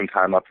in, get some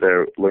time up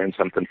there, learn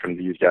something from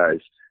these guys,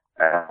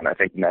 and I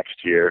think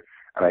next year,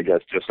 and I guess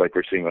just like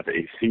we're seeing with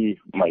AC,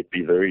 might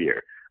be their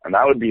year. And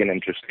that would be an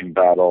interesting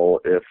battle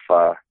if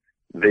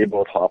they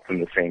both hopped from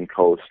the same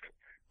coast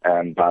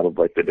and battled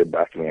like they did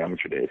back in the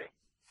amateur days.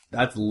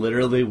 That's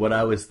literally what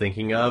I was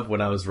thinking of when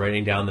I was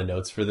writing down the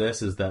notes for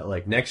this, is that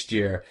next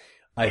year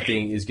I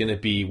think is going to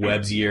be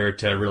Webb's year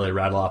to really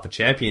rattle off a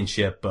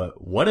championship.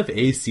 But what if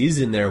AC's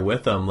in there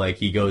with him?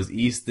 He goes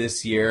east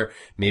this year,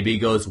 maybe he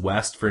goes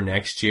west for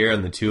next year,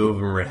 and the two of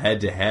them are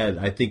head to head.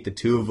 I think the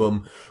two of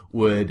them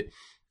would,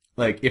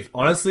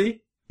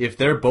 if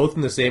they're both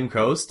in the same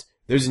coast,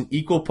 there's an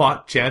equal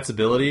pot chance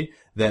ability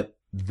that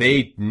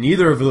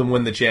neither of them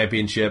win the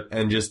championship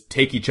and just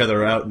take each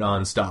other out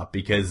nonstop,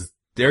 because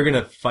they're going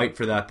to fight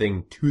for that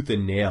thing tooth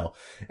and nail.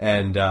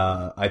 And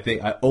I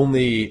think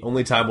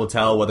only time will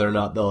tell whether or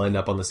not they'll end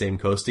up on the same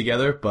coast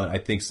together, but I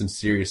think some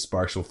serious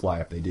sparks will fly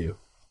if they do.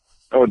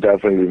 Oh,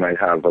 definitely. We might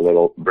have a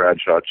little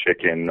Bradshaw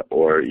chicken,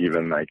 or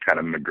even kind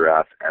of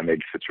McGrath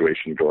Emig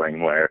situation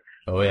going where,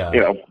 oh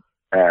yeah,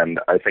 and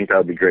I think that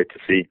would be great to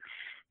see,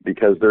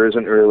 because there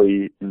isn't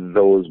really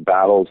those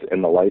battles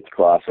in the lights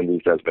class, and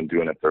these guys have been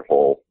doing it their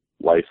whole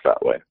life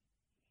that way.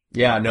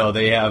 Yeah, no,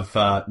 they have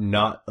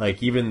not,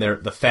 even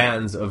the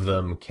fans of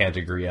them can't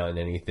agree on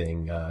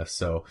anything.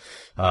 So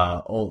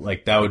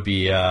that would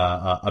be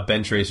a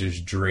bench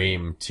racer's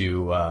dream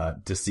to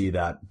see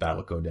that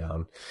battle go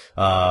down.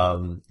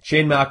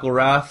 Shane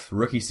McElrath,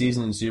 rookie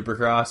season in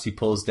Supercross, he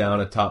pulls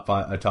down a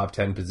top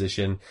 10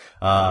 position.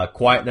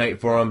 Quiet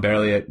night for him,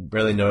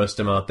 barely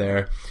noticed him out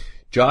there.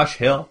 Josh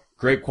Hill,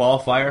 great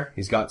qualifier.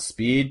 He's got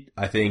speed.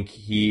 I think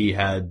he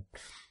had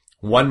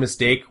one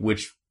mistake,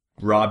 which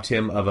robbed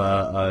him of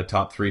a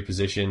top 3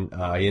 position.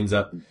 He ends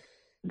up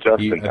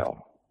Justin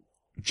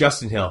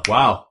Hill.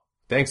 Wow.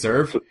 Thanks,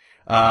 Irv. No,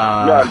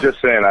 I'm just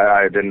saying,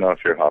 I didn't know if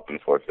you're hopping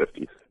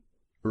 450s.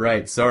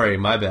 Right. Sorry.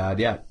 My bad.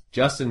 Yeah.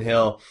 Justin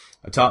Hill,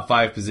 a top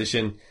 5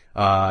 position.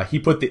 He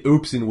put the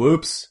oops and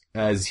whoops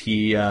as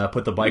he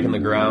put the bike on the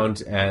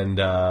ground, and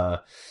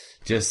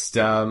just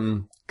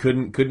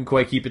couldn't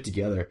quite keep it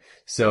together.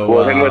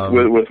 So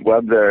him with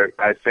Webb there,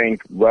 I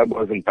think Webb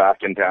wasn't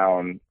backing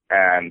down,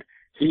 and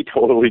he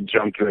totally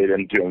jumped right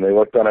into him. They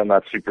looked at him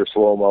that super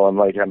slow-mo, and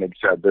like Hennig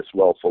said, this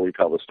will fully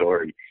tell the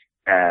story.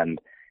 And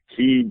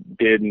he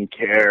didn't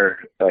care.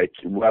 Like,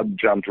 Webb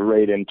jumped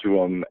right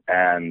into him,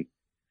 and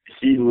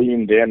he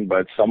leaned in,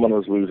 but someone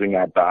was losing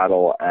that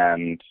battle,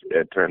 and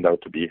it turned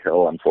out to be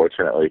Hill,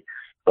 unfortunately.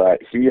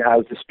 But he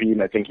has the speed,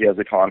 and I think he has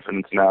the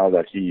confidence now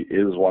that he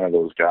is one of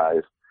those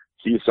guys.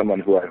 He's someone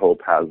who I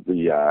hope has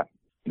the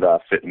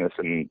fitness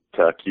and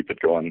to keep it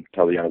going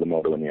till the end of the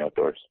moto in the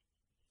outdoors.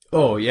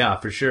 Oh, yeah,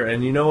 for sure.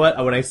 And you know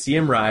what? When I see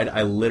him ride,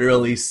 I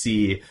literally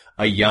see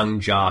a young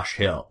Josh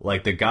Hill.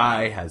 Like, the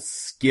guy has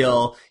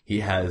skill. He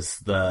has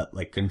the,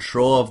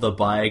 control of the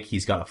bike.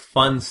 He's got a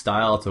fun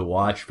style to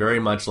watch, very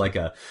much like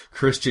a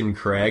Christian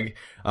Craig,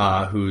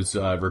 who's,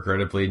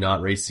 regrettably not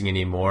racing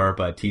anymore,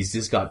 but he's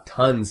just got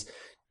tons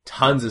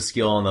of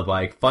skill on the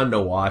bike, fun to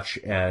watch.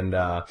 And,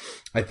 I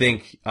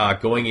think,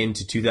 going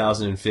into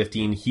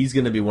 2015, he's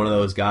going to be one of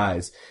those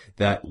guys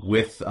that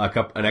with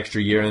an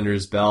extra year under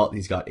his belt,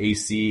 he's got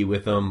AC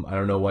with him. I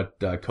don't know what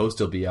coast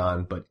he'll be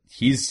on, but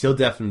he'll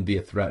definitely be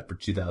a threat for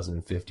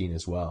 2015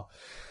 as well.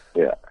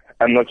 Yeah,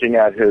 I'm looking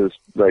at his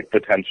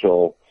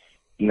potential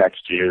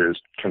next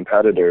year's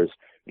competitors.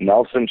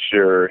 Nelson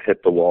sure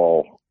hit the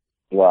wall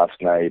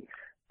last night.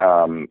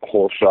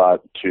 Whole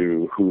shot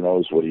to who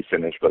knows what he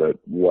finished, but it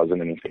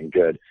wasn't anything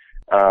good.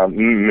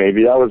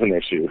 Maybe that was an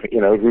issue,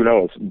 who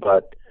knows,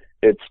 but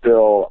it's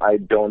still, I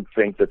don't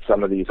think that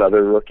some of these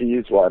other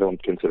rookies, well, I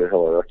don't consider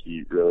Hill a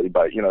rookie really,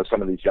 but,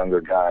 some of these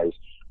younger guys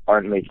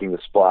aren't making the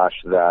splash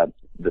that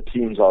the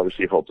teams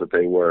obviously hoped that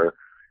they were.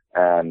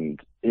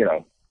 And,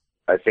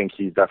 I think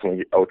he's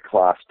definitely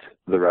outclassed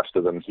the rest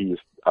of them. He's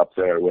up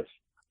there with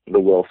the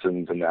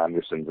Wilsons and the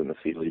Andersons and the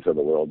Seeleys of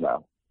the world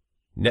now.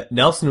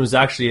 Nelson was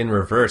actually in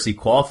reverse. He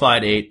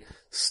qualified 8th,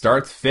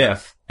 starts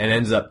 5th, and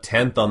ends up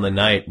 10th on the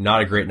night.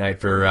 Not a great night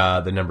for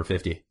the number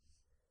 50.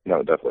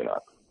 No, definitely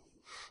not.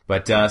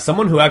 But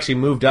someone who actually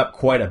moved up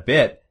quite a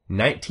bit,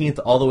 19th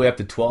all the way up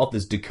to 12th,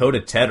 is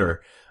Dakota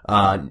Tedder.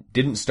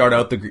 Didn't start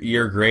out the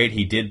year great.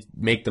 He did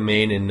make the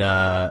main in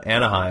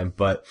Anaheim,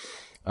 but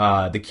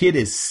the kid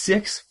is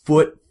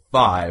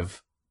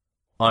 6'5"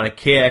 on a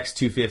KX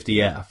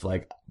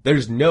 250F.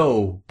 There's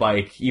no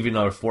bike, even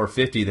on a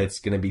 450,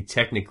 that's going to be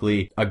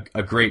technically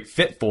a great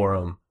fit for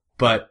him.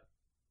 But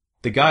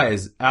the guy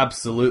is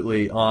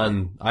absolutely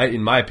on,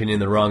 in my opinion,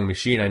 the wrong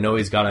machine. I know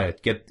he's got to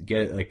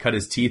cut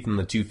his teeth in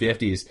the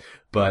 250s,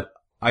 but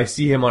I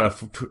see him on a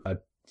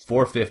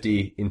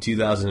 450 in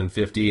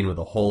 2015 with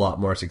a whole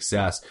lot more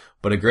success.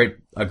 But a great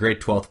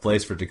 12th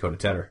place for Dakota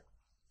Tedder.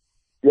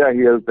 Yeah, he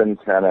has been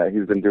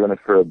he's been doing it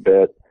for a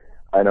bit.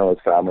 I know his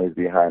family's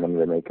behind him.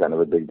 They make kind of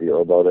a big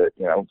deal about it,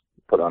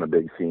 put on a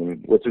big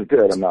scene, which is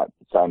good. I'm not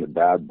sounding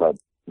bad, but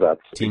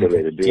that's a good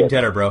way to do it. Team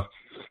Tedder, bro.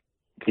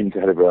 Team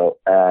Tedder, bro.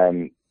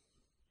 And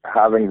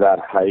having that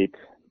height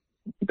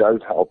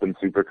does help in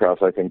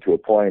Supercross, I think, to a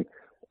point,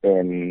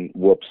 in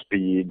whoop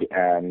speed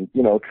and,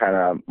 kind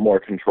of more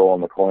control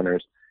on the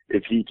corners.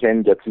 If he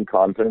can get some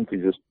confidence, he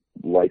just,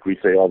 like we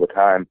say all the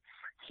time,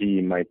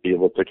 he might be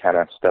able to kind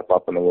of step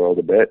up in the world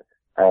a bit.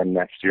 And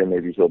next year,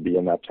 maybe he'll be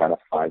in that kind of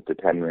 5 to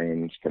 10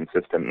 range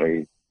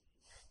consistently.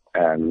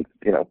 And,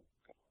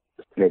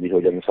 maybe he'll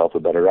get himself a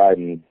better ride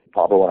and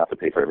Papa won't have to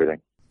pay for everything.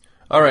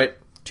 All right,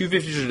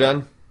 250s are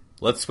done.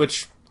 Let's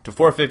switch to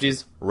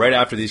 450s right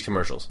after these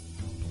commercials.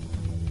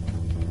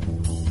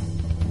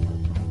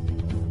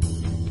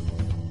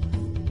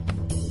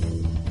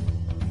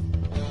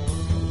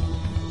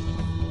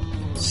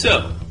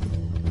 So,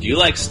 do you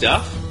like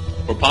stuff?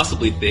 Or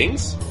possibly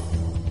things?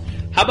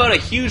 How about a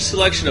huge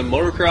selection of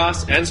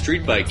motocross and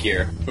street bike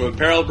gear from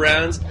apparel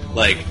brands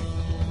like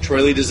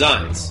Troy Lee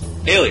Designs,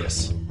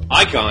 Alias,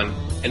 Icon,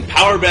 and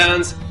power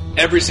bands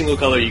every single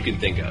color you can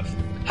think of?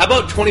 How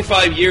about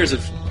 25 years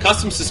of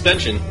custom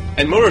suspension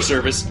and motor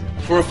service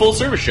for a full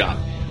service shop,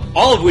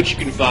 all of which you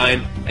can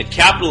find at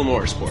Capital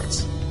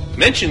Motorsports?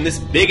 Mention this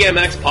Big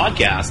MX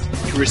podcast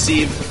to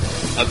receive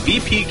a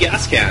VP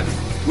gas can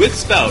with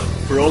spout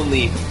for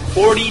only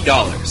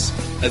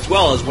 $40, as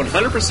well as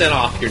 100%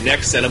 off your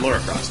next set of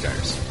motocross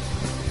tires.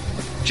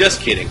 Just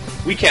kidding,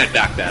 we can't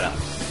back that up,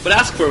 but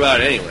ask for about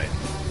it anyway.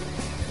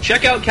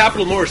 Check out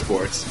Capital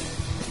Motorsports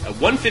at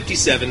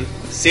 157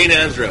 St.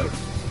 Anne's Road,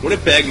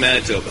 Winnipeg,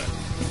 Manitoba,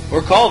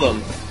 or call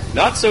them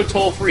not so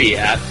toll free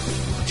at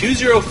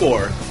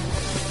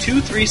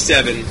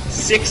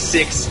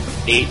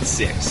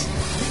 204-237-6686.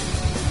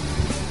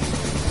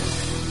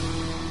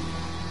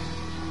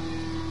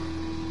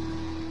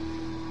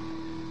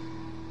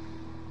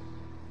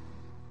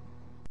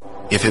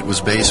 If it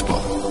was baseball,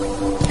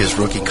 his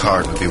rookie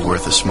card would be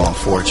worth a small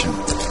fortune.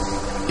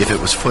 If it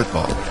was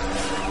football,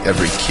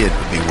 every kid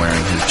would be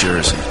wearing his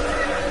jersey.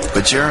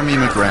 But Jeremy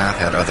McGrath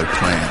had other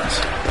plans: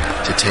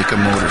 to take a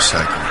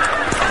motorcycle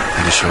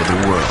and to show the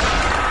world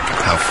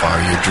how far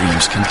your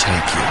dreams can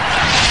take you.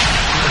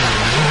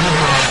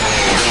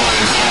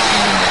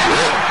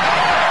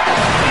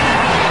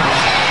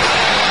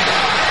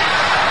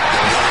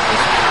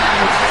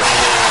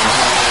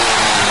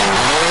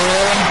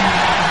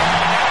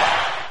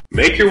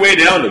 Make your way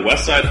down to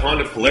Westside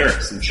Honda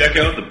Polaris and check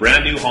out the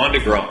brand new Honda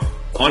Grom,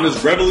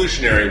 Honda's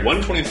revolutionary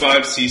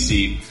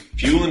 125cc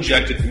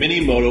fuel-injected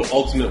mini-moto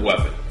ultimate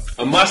weapon.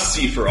 a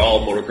must-see for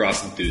all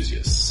motocross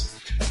enthusiasts.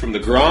 From the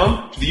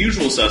Grom to the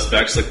usual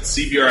suspects like the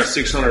CBR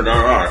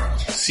 600RR,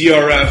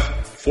 CRF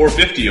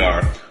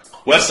 450R,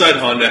 Westside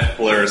Honda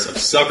Polaris of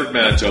Selkirk,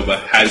 Manitoba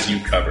has you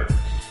covered.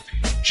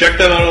 Check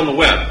them out on the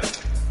web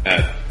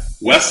at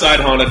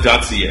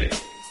westsidehonda.ca.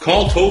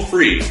 Call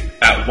toll-free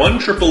at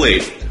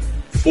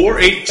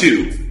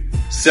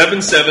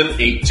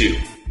 1-888-482-7782.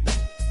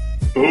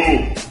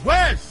 Boom!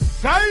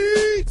 West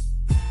Side!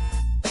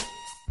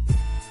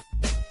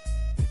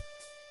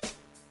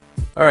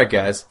 Alright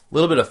guys, a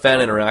little bit of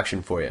fan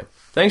interaction for you.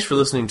 Thanks for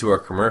listening to our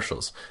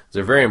commercials.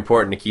 They're very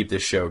important to keep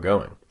this show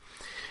going.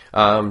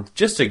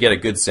 Just to get a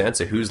good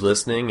sense of who's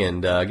listening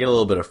and get a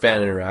little bit of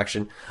fan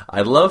interaction,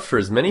 I'd love for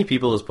as many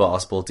people as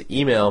possible to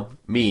email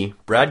me,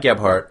 Brad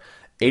Gebhart,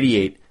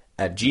 88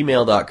 at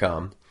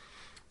gmail.com.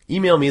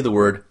 Email me the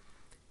word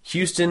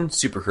Houston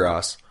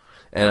Supercross,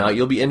 and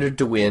you'll be entered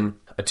to win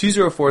a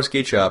 204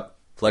 Skate Shop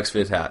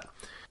FlexFit hat.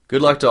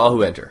 Good luck to all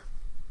who enter.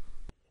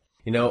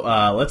 You know,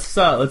 let's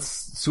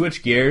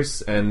switch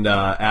gears and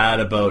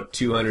add about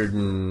 200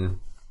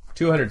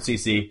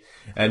 cc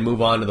and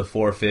move on to the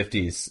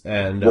 450s.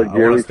 And I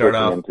want to start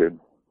off.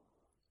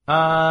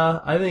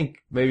 I think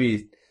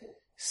maybe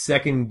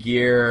second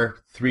gear,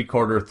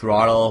 3/4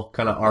 throttle,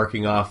 kind of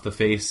arcing off the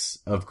face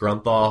of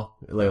Grunthal,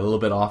 like a little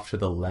bit off to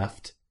the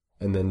left,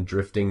 and then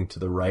drifting to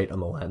the right on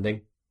the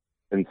landing.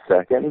 In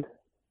second?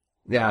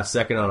 Yeah,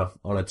 second on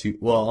a two.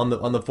 Well, on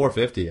the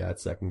 450, yeah,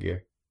 it's second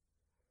gear.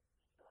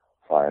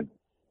 Fine.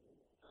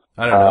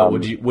 I don't know.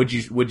 Would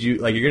you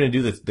like, you're gonna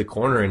do the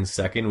corner in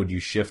second? Would you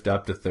shift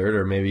up to third,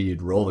 or maybe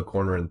you'd roll the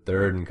corner in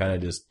third and kind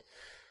of just,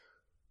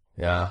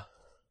 yeah?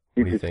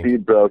 Keep your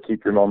speed, bro.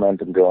 Keep your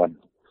momentum going.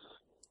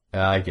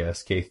 I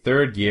guess. Okay,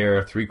 third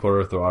gear,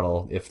 3/4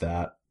 throttle, if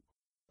that.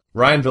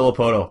 Ryan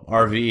Villapoto,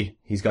 RV.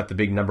 He's got the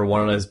big number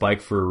 1 on his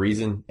bike for a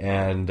reason,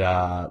 and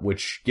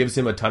which gives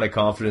him a ton of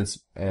confidence.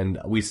 And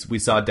we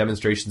saw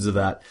demonstrations of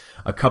that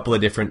a couple of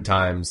different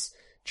times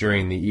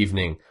during the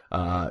evening.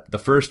 The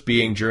first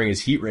being during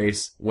his heat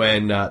race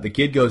when the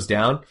kid goes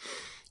down.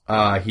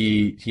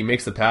 He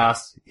makes the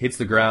pass, hits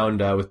the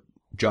ground with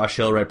Josh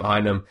Hill right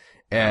behind him,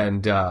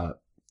 and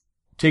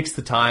takes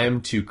the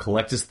time to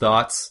collect his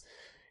thoughts,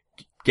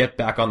 get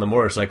back on the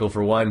motorcycle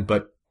for one.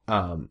 But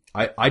I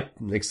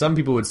like, some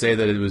people would say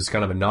that it was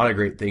kind of not a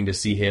great thing to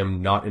see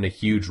him not in a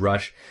huge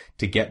rush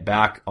to get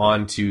back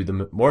onto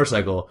the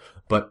motorcycle.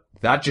 But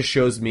that just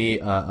shows me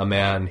a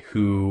man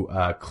who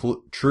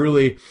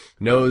truly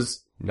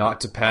knows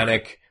not to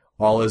panic.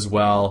 All is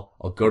well.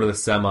 I'll go to the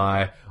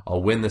semi.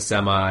 I'll win the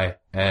semi,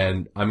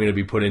 and I'm going to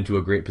be put into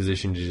a great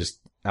position to just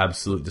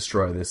absolutely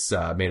destroy this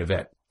main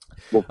event.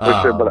 Well,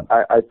 for sure, but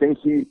I think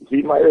he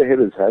might have hit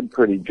his head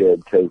pretty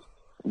good, because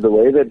the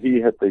way that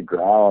he hit the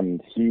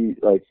ground, he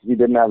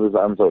didn't have his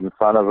arms out in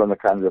front of him.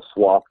 It kind of just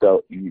swapped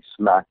out and he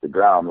smacked the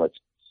ground,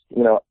 which,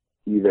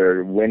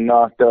 either wind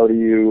knocked out of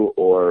you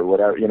or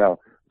whatever,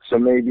 So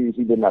maybe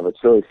he didn't have a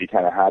choice. He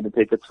kind of had to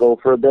take it slow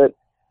for a bit.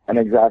 And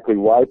exactly,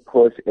 why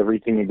push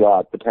everything you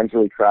got,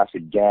 potentially crash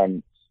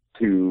again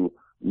to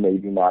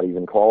maybe not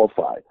even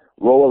qualify?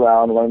 Roll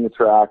around, learn the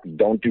track,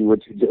 don't do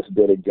what you just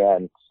did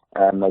again.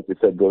 And like you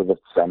said, go to the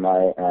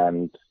semi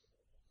and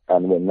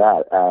win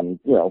that. And,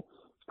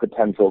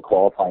 potential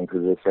qualifying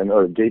position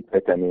or gate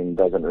pick,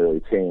 doesn't really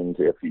change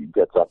if he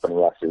gets up and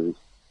rushes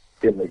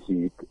in the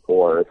heat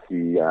or if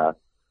he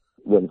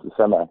wins the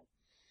semi.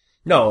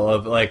 No,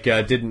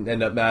 didn't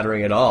end up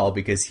mattering at all,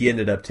 because he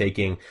ended up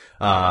taking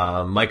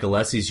Michael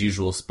Alessi's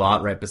usual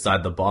spot right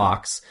beside the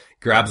box,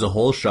 grabs a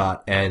hole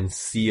shot, and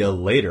see you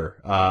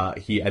later. I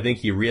think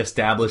he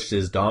reestablished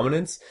his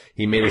dominance.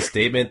 He made a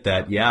statement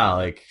that,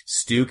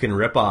 Stu can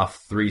rip off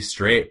 3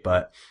 straight,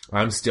 but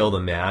I'm still the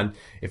man.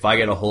 If I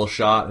get a hole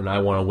shot and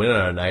I want to win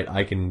on a night,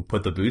 I can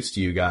put the boots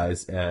to you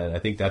guys, and I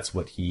think that's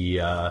what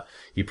he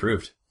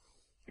proved.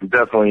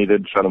 Definitely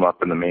did shut him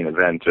up in the main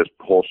event. If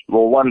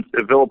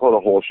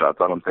Villapoto hole shots,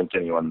 I don't think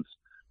anyone's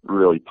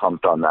really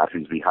pumped on that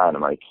who's behind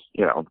him. It's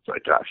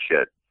like,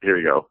 shit, here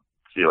you go.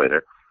 See you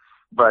later.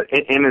 But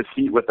in his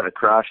heat with that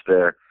crash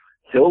there,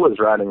 Hill was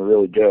riding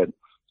really good.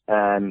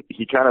 And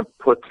he kind of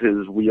put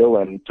his wheel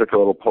and took a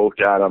little poke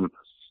at him.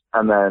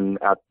 And then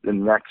at the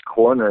next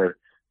corner,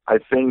 I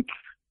think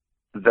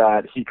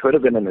that he could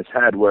have been in his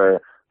head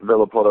where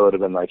Villapoto would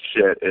have been like,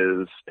 shit,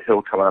 is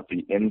Hill coming up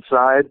the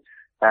inside?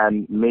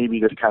 And maybe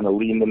just kind of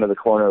leaned into the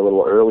corner a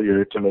little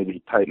earlier to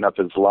maybe tighten up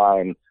his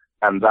line,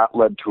 and that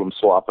led to him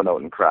swapping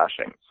out and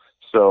crashing.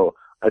 So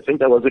I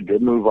think that was a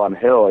good move on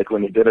Hill. Like,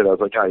 when he did it, I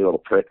was like, you little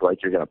prick,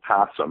 you're going to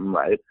pass him,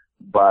 right?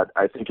 But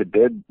I think it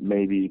did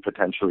maybe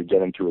potentially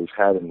get into his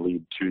head and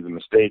lead to the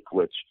mistake,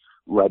 which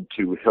led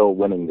to Hill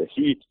winning the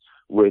heat,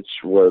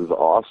 which was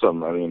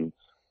awesome.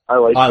 I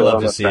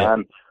love to see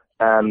it.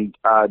 And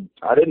I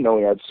didn't know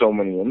he had so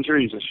many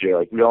injuries this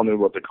year. We all knew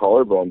about the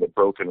collarbone, the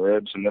broken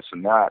ribs and this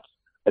and that.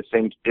 I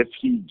think if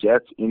he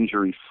gets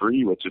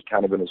injury-free, which has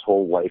kind of been his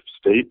whole life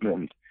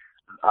statement,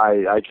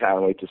 I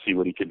can't wait to see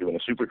what he could do in a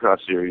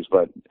Supercross series.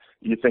 But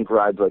you think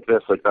rides like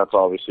this, that's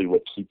obviously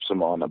what keeps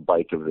him on a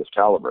bike of this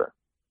caliber.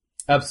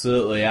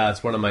 Absolutely, yeah.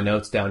 It's one of my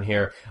notes down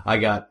here. I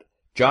got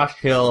Josh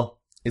Hill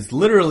is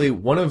literally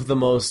one of the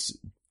most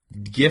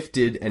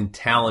gifted and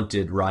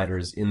talented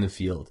riders in the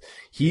field.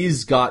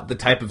 He's got the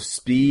type of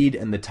speed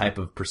and the type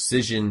of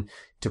precision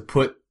to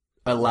put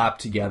a lap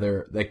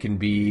together that can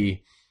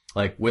be,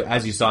 like,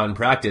 as you saw in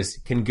practice,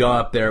 can go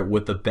up there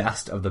with the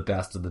best of the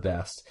best of the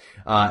best.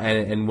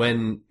 And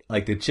when,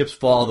 like, the chips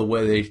fall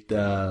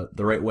the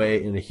right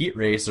way in a heat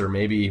race, or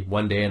maybe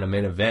one day in a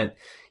main event,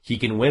 he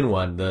can win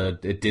one.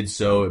 It did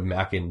so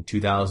back in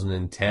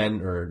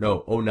 2010 or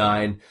no,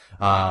 09.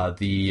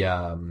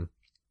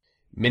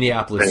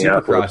 Minneapolis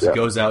Supercross,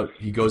 yeah.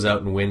 He goes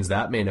out and wins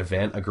that main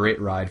event. A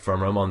great ride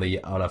from him on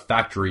a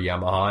factory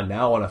Yamaha,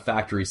 now on a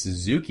factory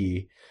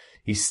Suzuki.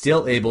 He's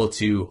still able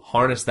to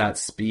harness that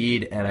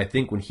speed, and I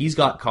think when he's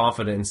got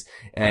confidence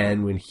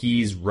and when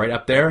he's right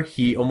up there,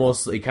 he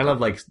kind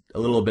of like a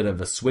little bit of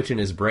a switch in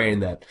his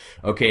brain that,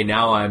 okay,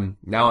 now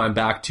I'm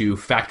back to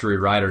factory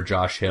rider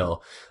Josh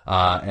Hill.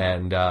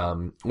 And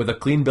with a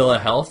clean bill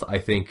of health, I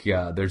think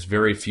there's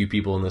very few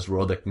people in this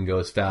world that can go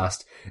as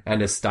fast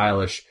and as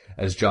stylish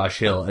as Josh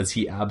Hill, as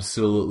he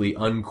absolutely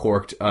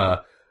uncorked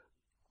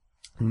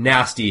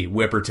nasty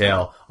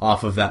whippertail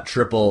off of that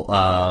triple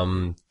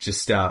on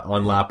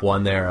lap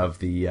one there of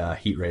the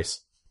heat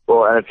race.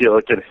 Well, and if you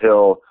look at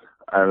Hill,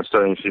 I'm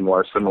starting to see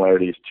more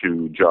similarities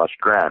to Josh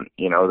Grant.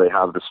 You know, they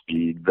have the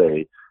speed,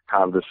 they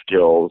have the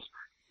skills,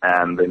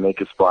 and they make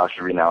a splash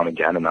every now and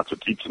again, and that's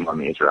what keeps them on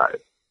these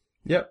rides.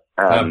 Yep.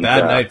 Bad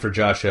night for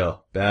Josh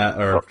Hill.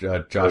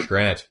 Josh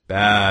Grant.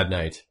 Bad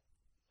night.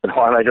 And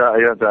I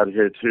got that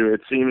here too.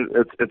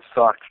 It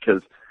sucks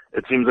because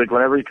it seems like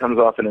whenever he comes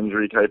off an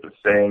injury type of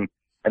thing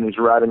and he's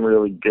riding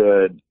really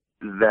good,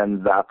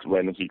 then that's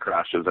when he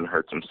crashes and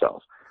hurts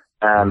himself.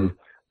 And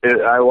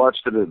I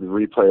watched the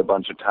replay a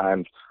bunch of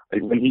times.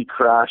 Like when he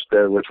crashed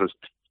there, which was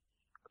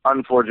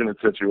unfortunate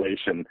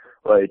situation,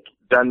 like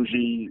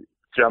Dungey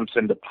jumps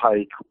into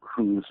Pike,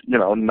 who's, you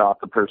know,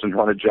 not the person you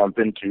want to jump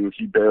into.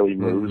 He barely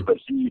moves, but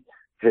he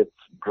hits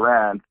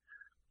Grant,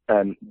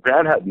 and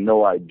Grant had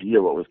no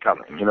idea what was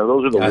coming. You know,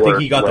 those are the worst. I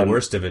think he got the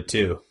worst of it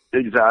too.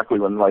 Exactly,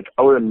 when like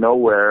out of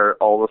nowhere,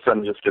 all of a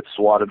sudden just gets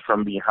swatted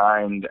from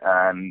behind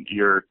and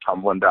you're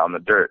tumbling down the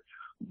dirt.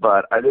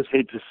 But I just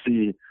hate to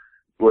see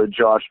where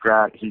Josh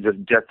Grant, he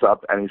just gets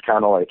up and he's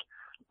kind of like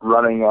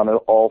running on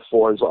all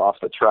fours off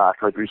the track.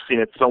 Like we've seen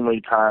it so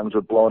many times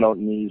with blown out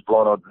knees,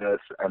 blown out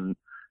this, and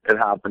it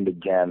happened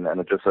again.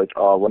 And it's just like,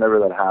 whenever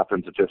that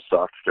happens, it just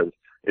sucks because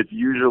it's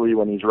usually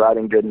when he's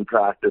riding good in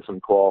practice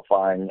and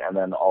qualifying, and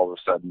then all of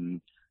a sudden,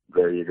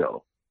 there you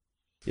go.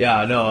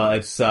 Yeah, no,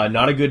 it's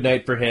not a good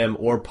night for him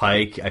or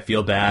Pike. I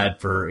feel bad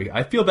for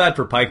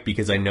Pike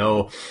because I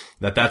know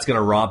that that's going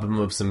to rob him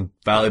of some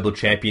valuable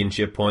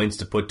championship points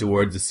to put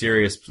towards a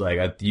serious,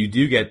 like, you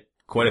do get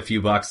quite a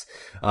few bucks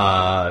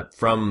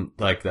from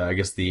like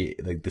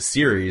the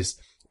series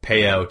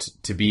payout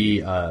to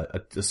be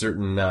a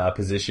certain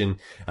position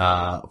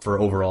for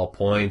overall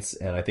points,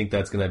 and I think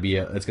that's going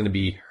to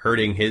be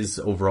hurting his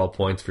overall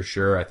points for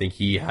sure. I think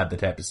he had the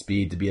type of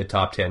speed to be a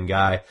top 10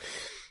 guy.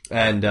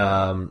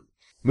 And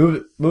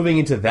moving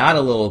into that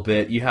a little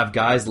bit, you have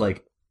guys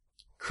like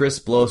Chris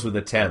Blows with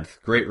a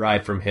 10th. Great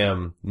ride from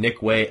him.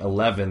 Nick Way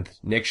 11th.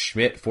 Nick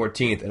Schmidt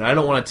 14th. And I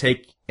don't want to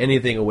take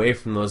anything away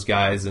from those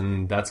guys,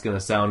 and that's going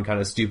to sound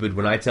kind of stupid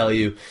when I tell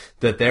you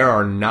that there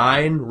are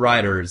 9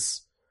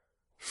 riders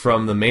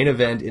from the main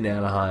event in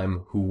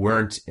Anaheim who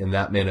weren't in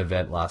that main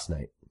event last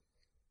night.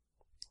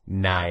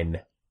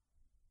 9.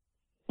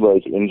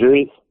 Like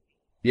injuries?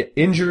 Yeah,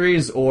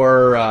 injuries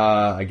or,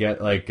 I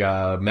get like,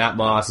 Matt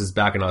Moss is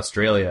back in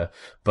Australia.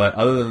 But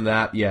other than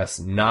that, yes,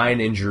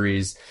 9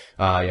 injuries.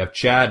 You have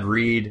Chad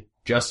Reed,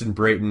 Justin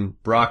Brayton,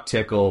 Brock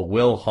Tickle,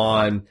 Will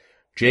Hahn,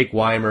 Jake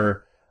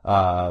Weimer,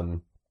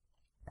 Kyle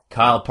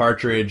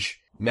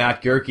Partridge,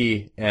 Matt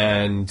Gerke,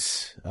 and,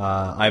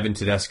 Ivan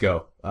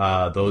Tedesco.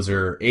 Those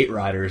are 8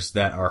 riders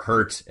that are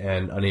hurt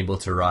and unable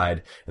to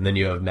ride. And then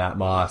you have Matt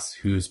Moss,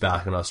 who's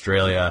back in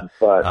Australia.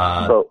 But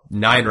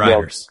 9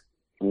 riders.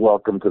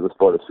 Welcome to the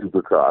sport of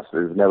Supercross.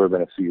 There's never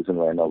been a season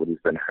where nobody's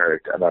been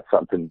hurt, and that's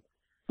something.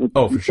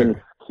 For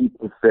sure.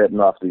 Keeping fit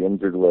and off the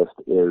injured list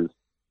is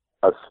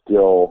a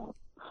skill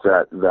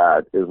set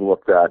that is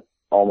looked at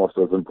almost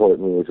as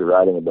importantly as your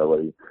riding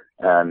ability.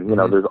 And, you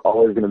know, there's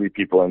always going to be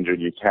people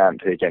injured. You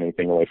can't take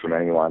anything away from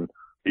anyone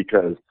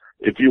because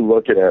if you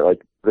look at it,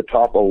 like the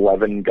top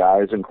 11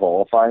 guys in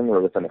qualifying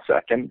were within a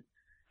second,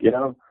 you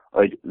know?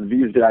 Like,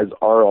 these guys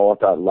are all at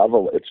that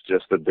level. It's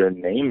just that their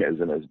name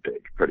isn't as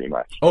big, pretty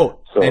much.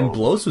 And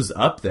Blows was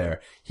up there.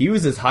 He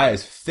was as high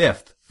as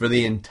 5th for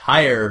the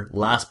entire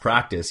last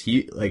practice.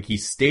 He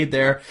stayed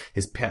there.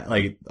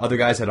 Other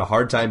guys had a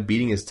hard time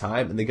beating his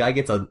time, and the guy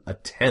gets a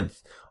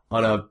 10th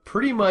on a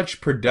pretty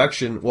much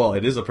production. Well,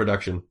 it is a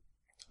production.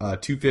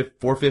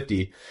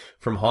 450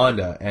 from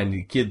Honda, and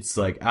the kid's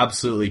like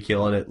absolutely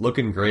killing it,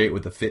 looking great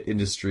with the Fit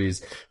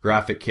Industries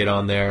graphic kit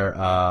on there.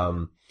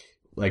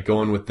 Like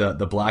going with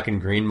the black and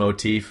green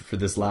motif for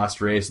this last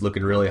race,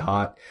 looking really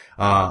hot.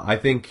 I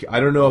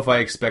don't know if I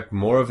expect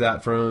more of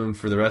that from him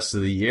for the rest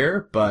of the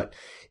year, but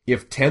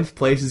if 10th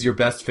place is your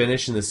best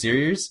finish in the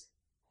series,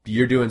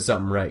 you're doing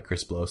something right,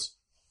 Chris Blows.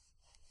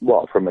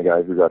 Well, from a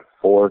guy who got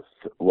 4th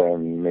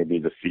when maybe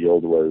the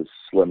field was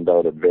slimmed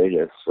out at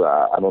Vegas,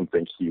 I don't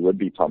think he would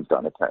be pumped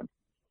on a 10th.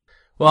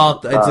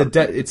 Well,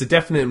 it's a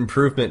definite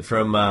improvement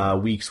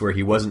from weeks where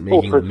he wasn't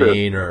making the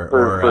main or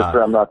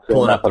sure. I'm not saying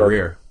pulling that, up the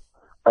rear.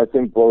 I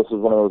think Blows is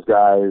one of those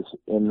guys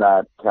in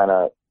that kind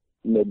of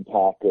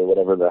mid-pack or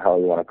whatever the hell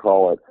you want to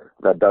call it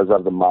that does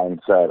have the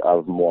mindset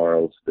of more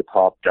of the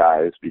top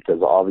guys,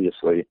 because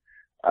obviously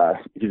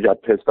he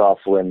got pissed off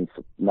when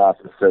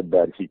Massa said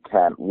that he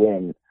can't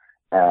win,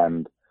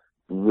 and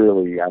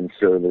really I'm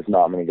sure there's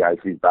not many guys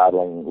he's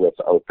battling with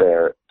out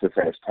there to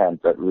finish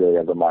 10th that really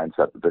have the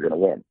mindset that they're going to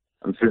win.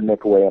 I'm sure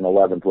Nick Way in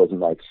 11th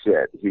wasn't like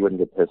shit. He wouldn't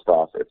get pissed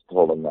off if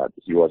told him that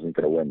he wasn't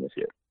going to win this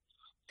year.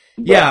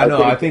 But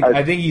yeah,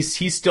 I think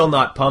he's still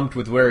not pumped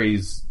with where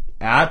he's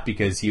at,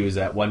 because he was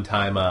at one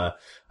time a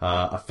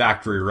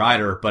factory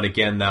rider, but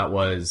again, that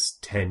was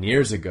 10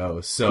 years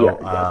ago. So yeah,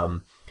 exactly.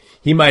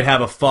 He might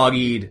have a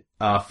foggy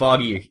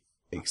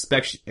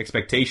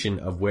expectation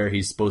of where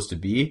he's supposed to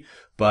be,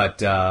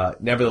 but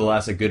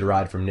nevertheless, a good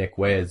ride from Nick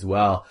Way as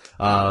well.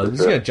 I'm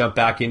just going to jump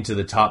back into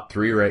the top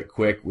 3 right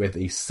quick with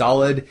a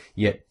solid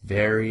yet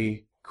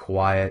very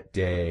quiet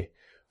day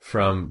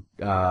from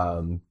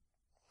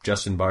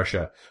Justin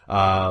Barcia.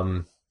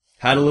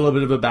 Had a little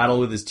bit of a battle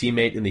with his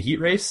teammate in the heat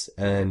race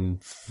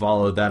and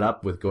followed that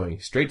up with going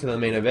straight to the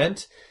main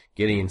event,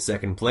 getting in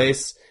 2nd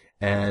place,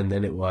 and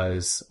then it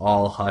was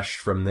all hushed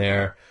from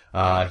there.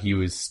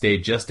 He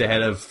stayed just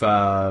ahead of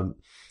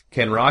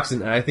Ken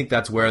Roczen, and I think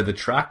that's where the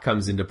track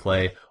comes into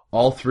play.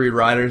 All 3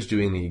 riders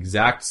doing the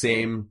exact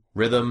same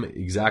rhythm,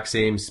 exact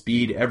same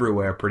speed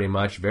everywhere pretty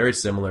much, very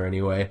similar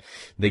anyway.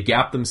 They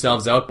gap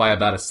themselves out by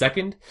about a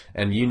second,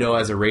 and you know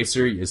as a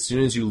racer, as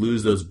soon as you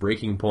lose those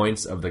braking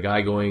points of the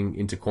guy going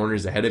into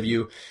corners ahead of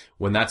you,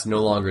 when that's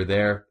no longer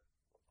there,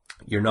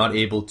 you're not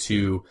able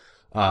to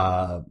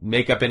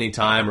make up any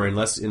time, or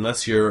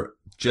unless you're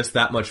just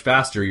that much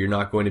faster, you're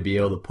not going to be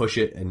able to push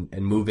it and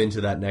move into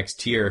that next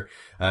tier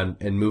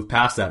and move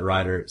past that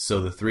rider.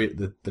 So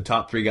the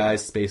top 3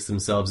 guys spaced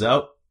themselves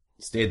out,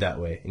 stayed that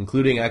way,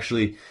 including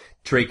actually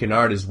Trey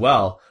Canard as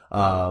well,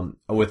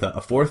 with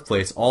a 4th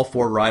place, all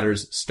 4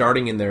 riders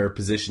starting in their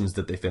positions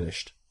that they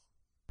finished.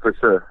 For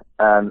sure.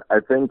 And I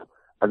think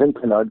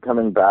Canard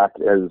coming back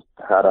has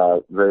had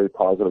a very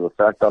positive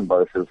effect on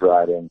Barcia's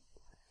riding,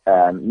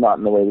 and not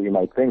in the way that you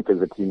might think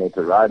as a teammate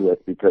to ride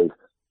with, because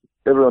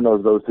everyone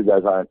knows those 2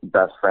 guys aren't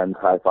best friends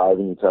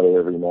high-fiving each other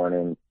every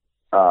morning.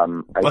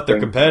 But they're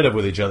competitive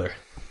with each other.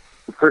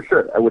 For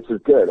sure, which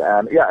is good.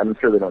 And yeah, I'm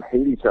sure they don't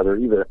hate each other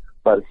either,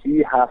 but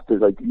he has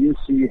to, you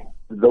see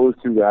those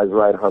 2 guys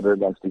ride harder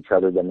against each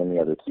other than any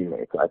other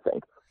teammates, I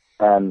think.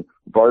 And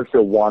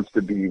Barcia wants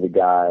to be the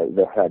guy,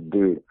 the head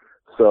dude.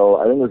 So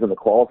I think it was in the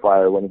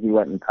qualifier when he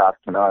went and passed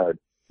Canard,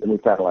 and he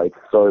kind of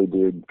sorry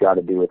dude,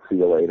 gotta do it, see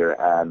you later.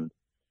 And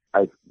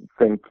I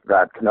think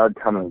that Canard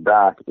coming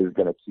back is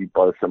going to keep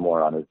Barcia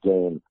more on his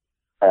game,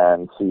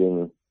 and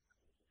seeing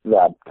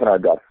that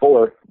Canard got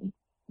 4th,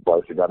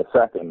 Barcia got a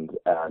 2nd,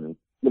 and,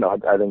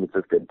 I think it's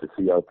just good to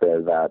see out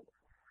there that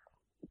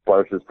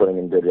Barcia's putting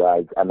in good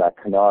rides, and that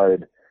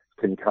Canard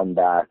can come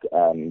back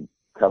and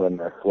come in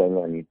there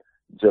swinging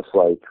just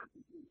like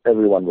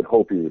everyone would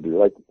hope he would do.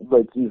 Like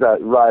he's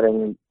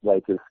riding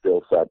like his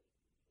skill set,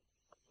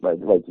 like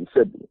he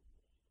should be.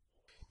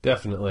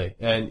 Definitely.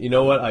 And you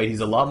know what? He's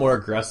a lot more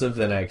aggressive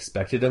than I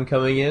expected him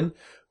coming in.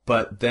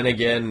 But then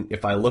again,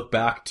 if I look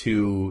back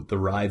to the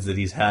rides that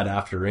he's had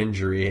after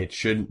injury, it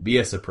shouldn't be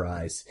a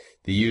surprise.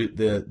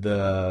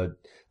 The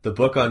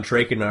book on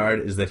Trey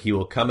Canard is that he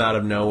will come out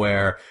of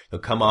nowhere, he'll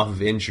come off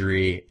of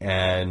injury,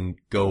 and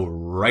go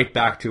right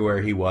back to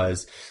where he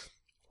was.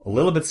 A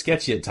little bit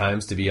sketchy at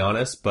times, to be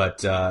honest,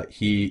 but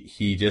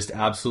he just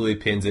absolutely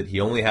pins it.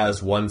 He only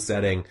has one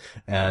setting,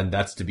 and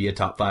that's to be a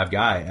top 5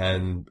 guy.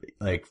 And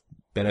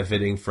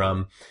benefiting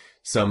from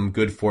some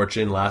good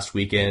fortune last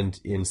weekend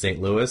in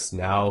St. Louis.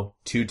 Now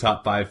 2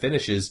 top 5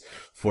 finishes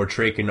for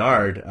Trey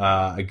Canard.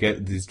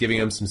 He's giving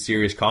him some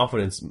serious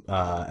confidence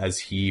as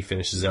he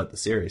finishes out the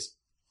series.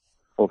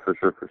 Oh, for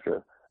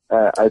sure.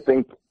 I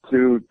think,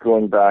 too,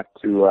 going back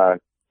to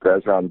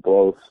Grosjean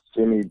Blows,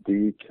 Jimmy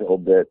D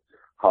killed it,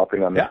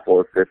 hopping on the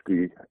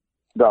 450,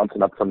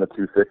 bouncing up from the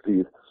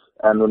 250s.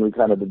 And when we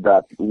kind of did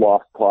that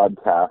lost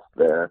podcast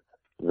there,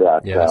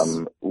 that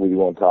we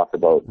won't talk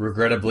about.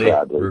 Regrettably,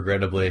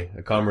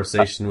 a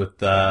conversation with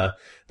the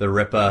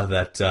Ripa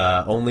that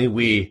only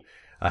we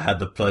had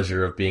the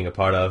pleasure of being a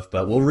part of,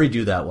 but we'll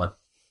redo that one.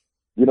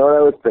 You know what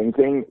I was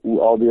thinking?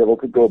 I'll be able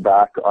to go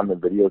back on the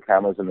video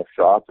cameras in the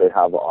shop. They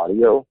have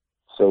audio,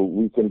 so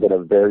we can get a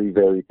very,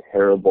 very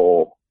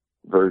terrible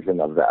version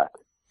of that.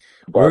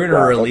 We're going to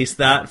release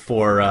that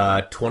for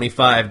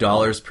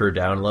 $25 per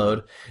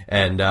download,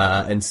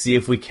 and see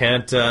if we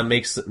can't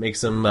make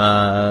some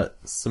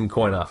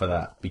coin off of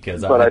that,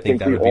 because I think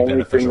that would be beneficial. But I think the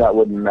only thing that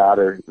would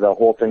matter, the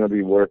whole thing would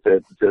be worth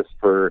it just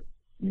for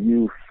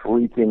you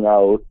freaking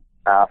out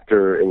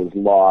after it was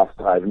lost.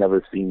 I've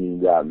never seen you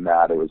that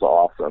mad. It was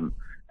awesome.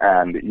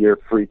 and you're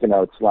freaking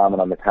out, slamming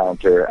on the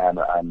counter, and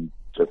I'm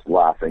just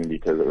laughing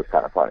because it was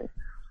kind of funny.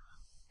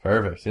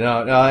 Perfect.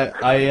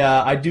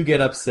 I do get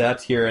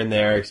upset here and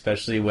there,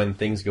 especially when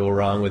things go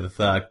wrong with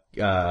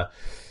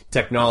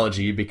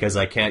technology, because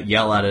I can't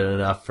yell at it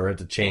enough for it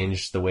to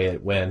change the way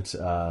it went.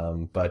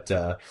 But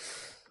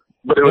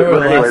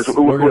anyways,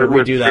 we're going to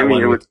redo that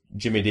one with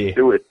Jimmy D.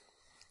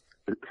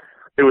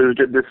 It was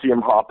good to see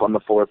him hop on the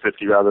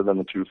 450 rather than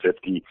the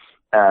 250,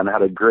 and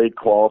had a great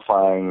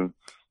qualifying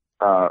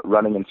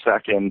running in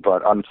second.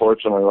 But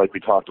unfortunately, like we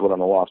talked about on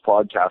the Lost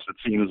podcast, it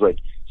seems like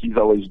he's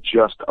always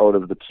just out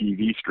of the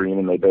TV screen,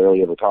 and they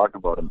barely ever talk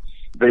about him.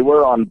 They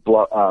were on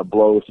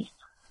Blows,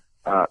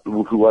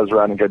 who was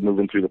running good,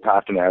 moving through the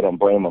pack, and I don't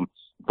blame him.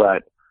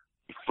 But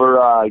for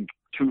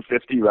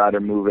 250 rider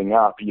moving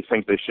up, you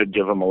think they should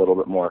give him a little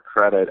bit more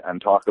credit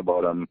and talk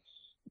about him,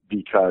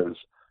 because,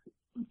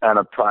 and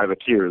a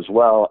privateer as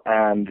well.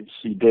 And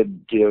he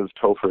did give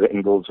Topher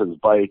Ingalls his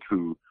bike,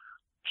 who,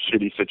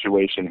 shitty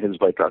situation, his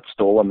bike got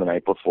stolen the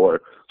night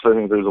before. So I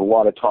think there's a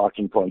lot of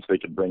talking points they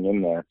could bring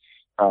in there.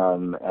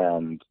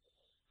 And,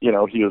 you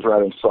know, he was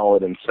riding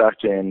solid in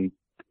second,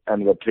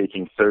 ended up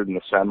taking third in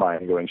the semi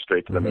and going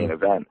straight to the main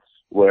event,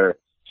 where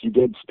he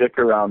did stick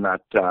around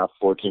that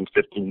 14,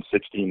 15,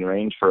 16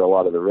 range for a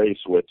lot of the race,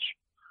 which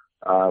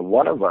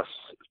one of us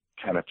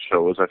kind of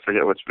chose. I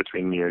forget which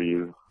between me or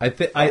you.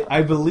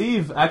 I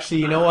believe,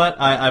 actually, you know what?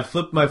 I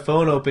flipped my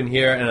phone open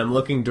here, and I'm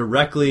looking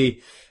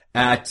directly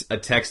at a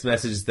text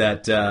message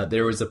that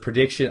there was a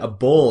prediction, a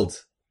bold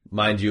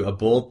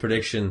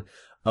prediction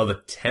of a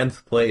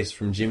 10th place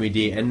from Jimmy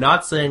D. And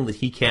not saying that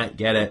he can't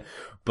get it,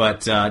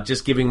 but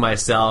just giving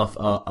myself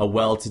a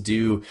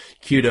well-to-do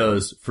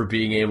kudos for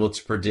being able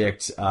to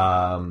predict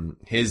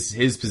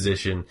his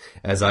position,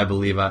 as I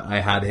believe I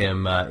had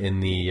him in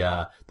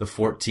the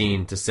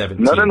 14 to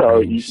 17 No.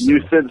 range,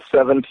 you said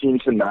 17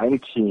 to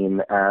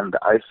 19, and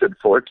I said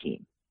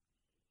 14.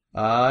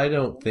 I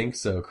don't think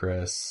so,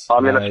 Chris.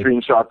 I'm going to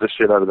screenshot the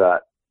shit out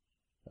of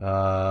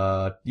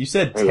that. You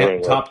said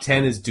top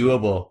 10 is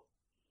doable.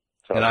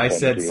 And I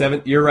said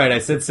 7. You're right. I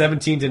said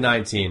 17 to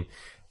 19.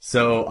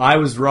 So I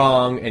was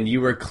wrong, and you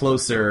were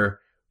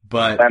closer.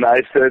 But and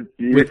I said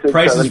with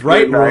Price is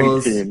Right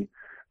rules, and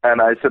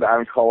I said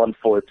I'm calling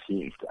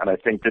 14th. And I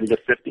think, did he get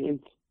 15th?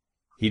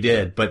 He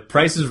did. But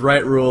Price is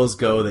Right rules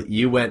go that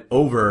you went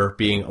over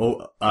being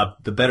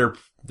the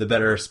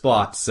better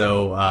spot.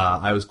 So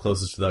I was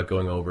closest without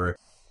going over.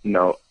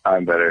 No,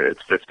 I'm better.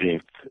 It's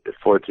 15th.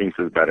 14th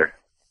is better.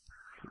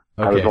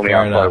 Okay, I was only fair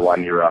off enough. by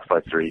 1. You were off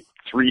by 3.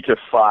 3 to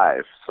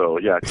 5. So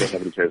yeah, I think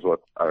nobody cares what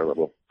our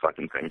little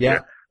fucking thing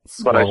here.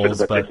 But I should have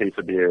bet the case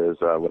of beer is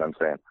what I'm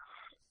saying.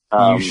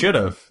 You should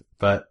have,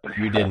 but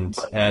you didn't.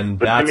 And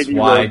but that's Jimmy D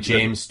why was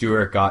James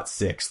Stewart got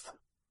 6th.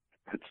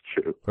 It's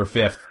true. Or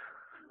 5th.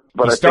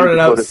 But He I started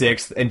think out Dakota-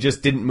 6th and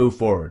just didn't move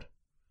forward.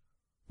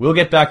 We'll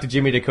get back to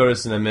Jimmy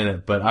Dakotas in a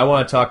minute, but I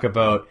want to talk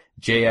about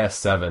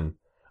JS7,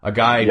 a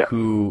guy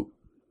who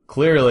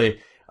clearly,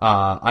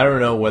 I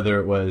don't know whether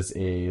it was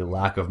a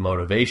lack of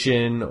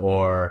motivation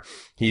or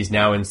he's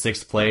now in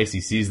 6th place. He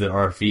sees that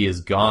RFE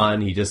is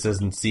gone. He just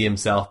doesn't see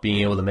himself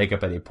being able to make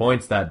up any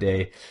points that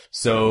day.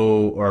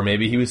 So, or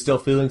maybe he was still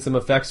feeling some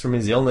effects from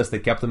his illness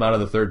that kept him out of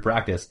the third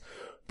practice,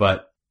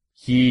 but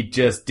he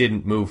just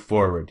didn't move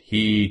forward.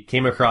 He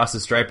came across the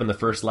stripe on the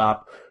first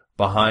lap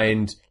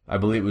behind, I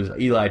believe it was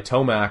Eli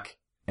Tomac,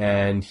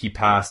 and he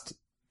passed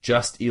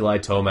just Eli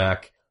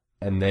Tomac,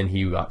 and then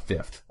he got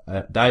 5th.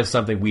 That is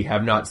something we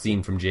have not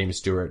seen from James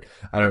Stewart.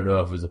 I don't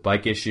know if it was a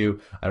bike issue.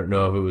 I don't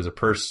know if it was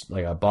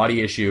a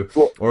body issue,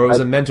 or it was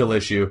a mental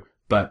issue,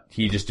 but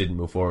he just didn't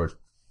move forward.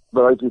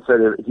 But like you said,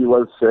 he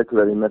was sick,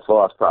 that he missed the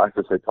last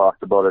practice. They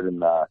talked about it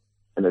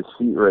in his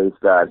heat race,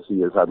 that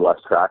he has had less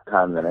track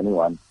time than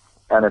anyone.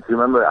 And if you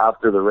remember,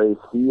 after the race,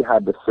 he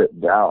had to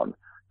sit down.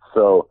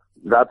 So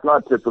that's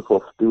not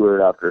typical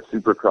Stewart after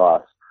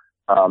Supercross.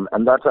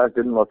 And that track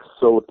didn't look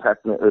so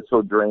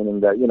so draining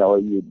that, you know,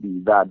 you'd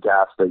be that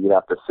gassed that you'd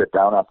have to sit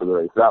down after the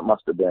race. That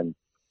must have been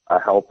a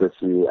health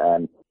issue.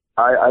 And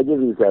I give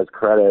these guys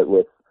credit,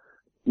 with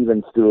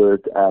even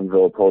Stewart and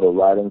Villapoto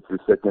riding through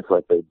sickness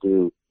like they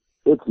do.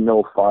 It's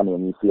no fun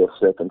when you feel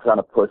sick, and trying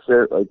to push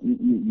it, like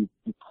you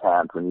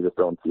can't when you just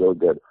don't feel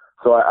good.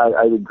 So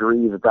I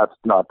agree that that's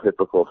not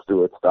typical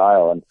Stewart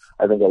style. And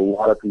I think a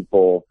lot of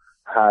people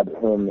had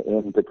him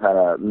in to kind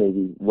of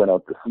maybe win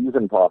out the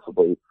season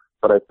possibly.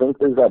 But I think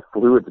there's that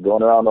fluid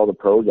going around all the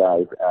pro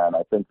guys, and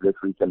I think this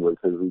weekend was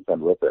his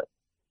weekend with it.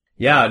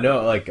 Yeah,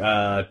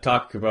 no,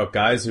 talk about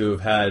guys who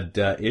have had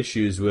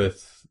issues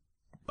with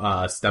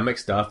stomach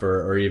stuff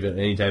or even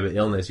any type of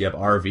illness. You have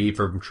RV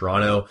from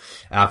Toronto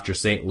after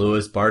St.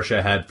 Louis.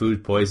 Barsha had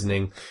food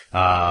poisoning.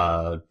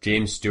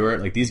 James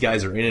Stewart, these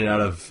guys are in and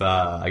out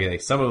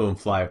of, some of them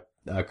fly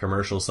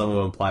commercial, some of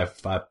them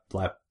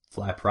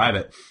fly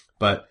private.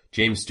 But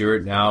James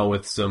Stewart now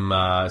with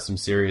some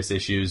serious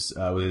issues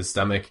with his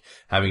stomach,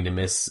 having to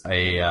miss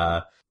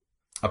a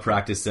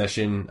practice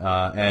session.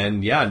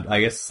 And yeah,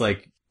 I guess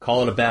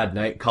call it a bad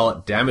night, call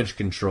it damage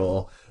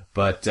control.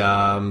 But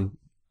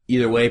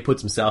either way,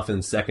 puts himself in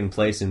 2nd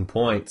place in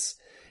points.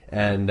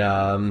 and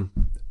an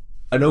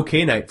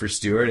okay night for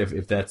Stewart.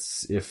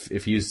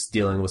 If he's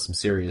dealing with some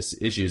serious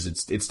issues,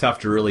 it's tough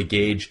to really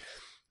gauge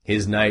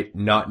his night,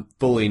 not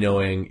fully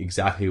knowing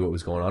exactly what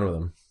was going on with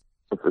him.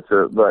 For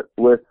sure, but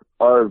with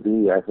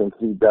RV, I think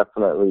he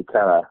definitely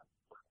kind of,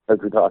 as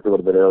we talked a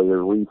little bit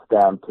earlier,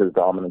 re-stamped his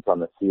dominance on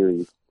the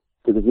series,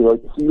 because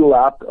he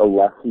lapped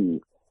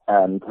Alessi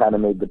and kind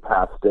of made the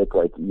pass stick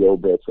like, yo,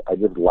 bitch, I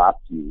just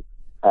lapped you,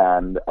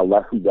 and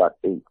Alessi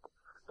got 8th.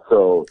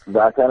 So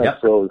that kind of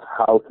shows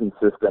how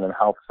consistent and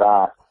how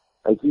fast.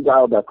 Like, he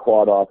dialed that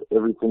quad off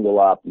every single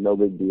lap, no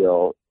big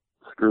deal,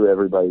 screw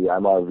everybody,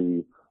 I'm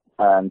RV.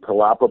 And to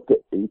lap up to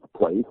 8th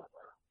place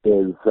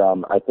is,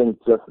 I think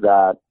just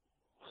that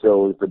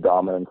shows the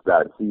dominance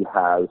that he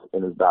has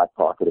in his back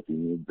pocket if he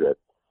needs it.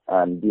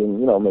 And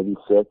being, maybe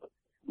sick,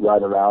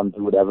 ride around,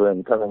 do whatever,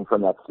 and coming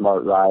from that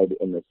smart ride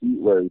in the heat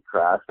where he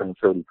crashed, I'm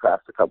sure he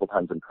crashed a couple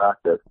times in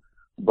practice,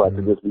 but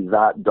to just be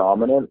that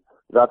dominant,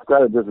 that's got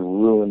to just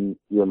ruin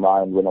your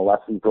mind when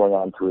Alessi's going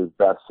on to his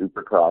best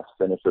Supercross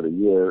finish of the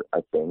year, I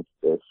think,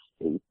 ish,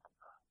 8th.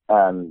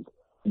 And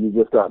you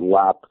just got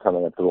lapped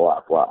coming into the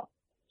last lap.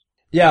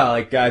 Yeah,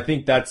 I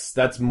think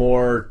that's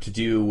more to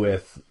do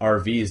with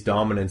RV's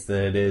dominance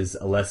than it is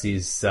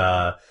Alessi's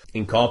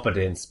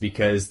incompetence,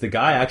 because the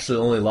guy actually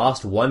only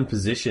lost 1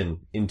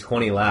 position in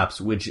 20 laps,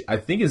 which I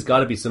think has got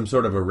to be some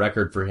sort of a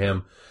record for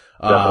him.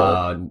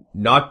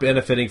 Not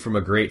benefiting from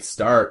a great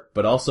start,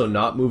 but also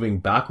not moving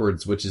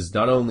backwards, which is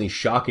not only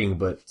shocking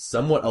but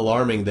somewhat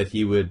alarming that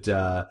he would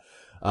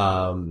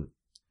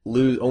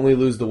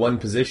lose the 1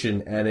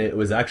 position, and it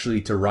was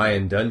actually to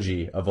Ryan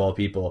Dungey, of all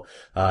people.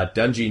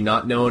 Dungey,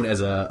 not known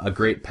as a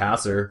great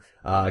passer,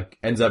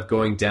 ends up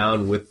going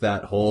down with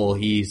that hole.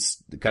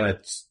 He's kind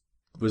of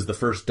was the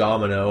first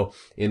domino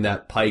in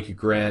that Pike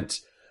Grant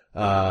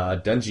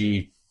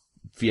Dungey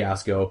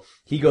fiasco.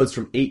 He goes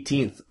from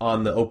 18th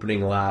on the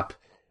opening lap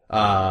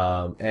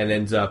and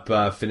ends up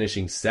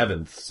finishing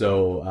 7th.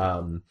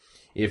 So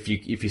if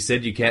you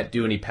said you can't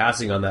do any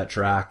passing on that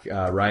track,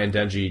 Ryan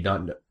Dungey,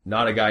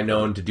 not a guy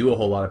known to do a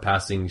whole lot of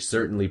passing,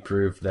 certainly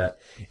proved that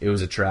it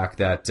was a track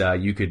that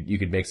you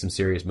could make some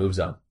serious moves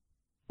on.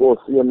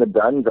 Well, see, in the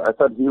Duns, I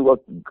thought he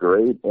looked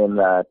great in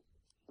that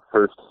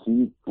first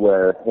heat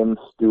where him,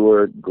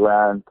 Stewart,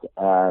 Grant,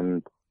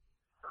 and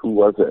who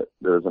was it?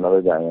 There was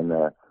another guy in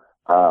there.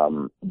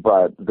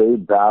 But they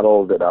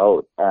battled it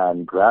out,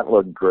 and Grant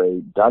looked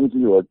great.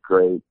 Dungey looked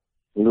great.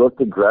 He looked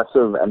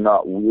aggressive and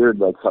not weird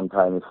like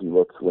sometimes he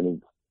looks when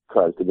he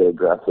tries to get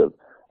aggressive.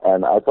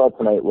 And I thought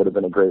tonight would have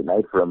been a great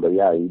night for him, but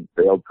yeah, he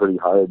bailed pretty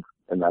hard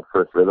in that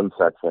first rhythm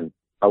section.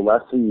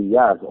 Alessi,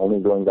 is only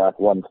going back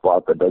 1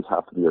 spot. That does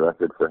have to be a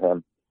record for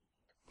him.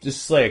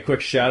 Just like a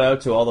quick shout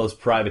out to all those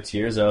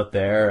privateers out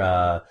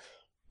there.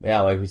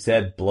 Like we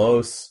said,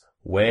 Blos,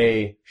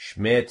 Way,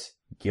 Schmidt,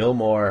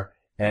 Gilmore,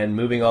 and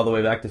moving all the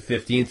way back to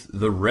 15th,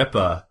 the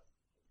Ripa.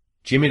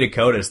 Jimmy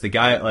Dakotas, the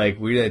guy,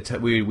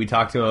 we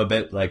talked to him a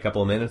bit, a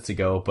couple of minutes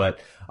ago, but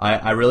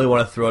I really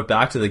want to throw it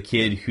back to the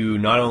kid who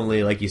not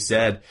only, like you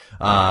said,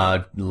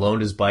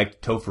 loaned his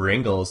bike to Topher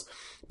Ingles,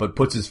 but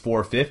puts his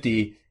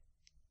 450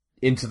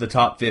 into the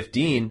top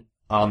 15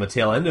 on the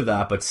tail end of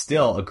that, but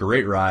still a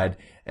great ride.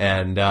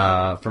 And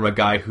from a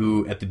guy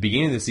who at the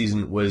beginning of the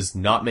season was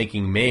not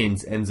making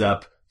mains, ends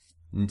up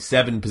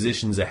 7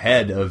 positions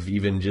ahead of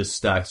even just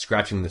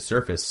scratching the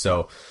surface.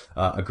 So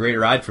a great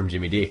ride from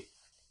Jimmy D.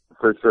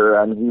 For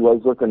sure, and he was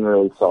looking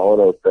really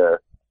solid out there.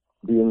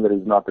 Being that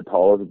he's not the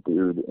tallest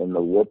dude in the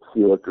whoops,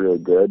 he looked really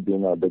good,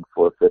 being a big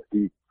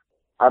 450.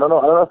 I don't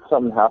know if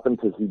something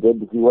happened, because he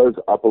was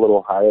up a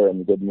little higher and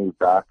he did move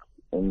back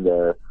in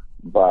there.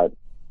 But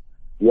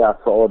yeah,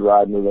 solid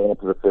ride moving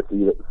into the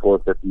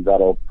 450.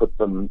 That'll put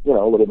some, a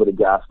little bit of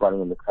gas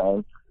running in the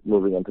tank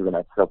moving into the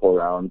next couple of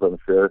rounds, I'm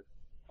sure.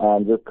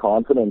 And just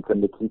confidence,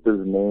 and to keep his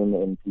name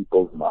in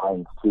people's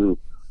minds too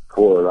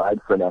for a ride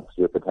for next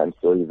year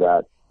potentially,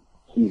 that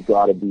he's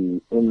got to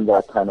be in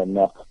that kind of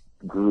next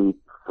group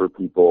for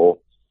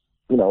people,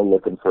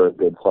 looking for a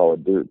good,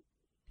 solid dude.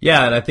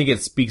 Yeah, and I think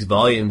it speaks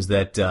volumes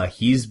that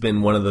he's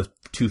been one of the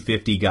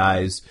 250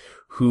 guys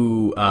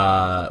who,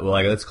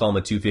 let's call him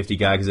a 250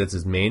 guy because that's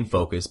his main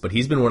focus, but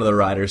he's been one of the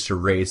riders to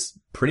race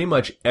pretty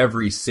much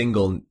every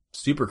single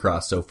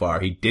Supercross so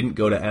far. He didn't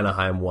go to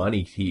Anaheim 1.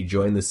 He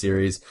joined the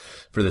series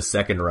for the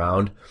second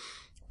round.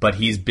 But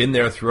he's been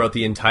there throughout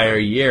the entire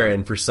year,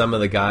 and for some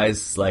of the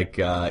guys, like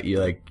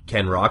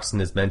Ken Roxon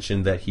has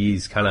mentioned that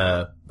he's kind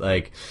of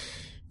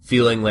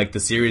feeling like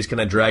the series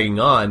kind of dragging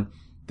on.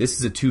 This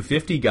is a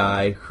 250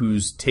 guy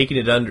who's taken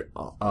it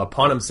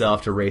upon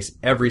himself to race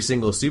every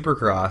single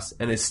Supercross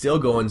and is still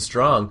going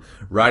strong,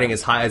 riding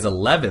as high as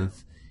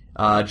 11th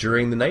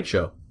during the night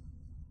show.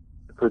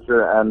 For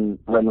sure, and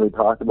when we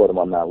talked about him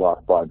on that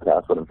last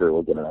podcast, but I'm sure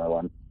we'll get another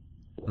one,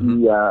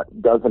 he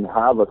doesn't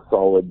have a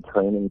solid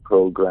training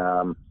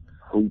program,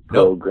 sleep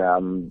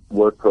program,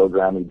 work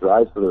program. He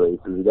drives for the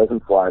races. He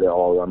doesn't fly to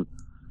all of them.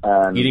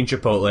 And eating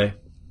Chipotle.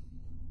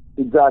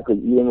 Exactly,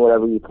 eating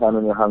whatever you can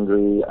when you're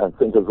hungry. I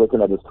think I was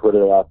looking at his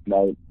Twitter last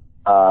night.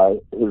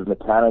 His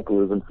mechanic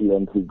wasn't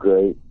feeling too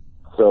great.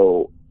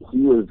 So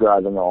he was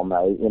driving all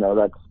night.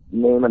 That's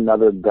name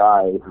another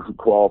guy who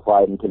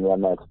qualified and can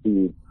run that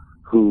speed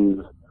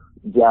who's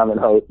jamming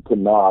out to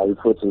Nas,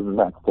 which is the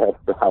next test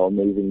to how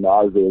amazing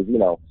Nas is,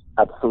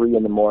 at 3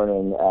 a.m,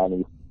 and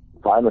he's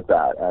fine with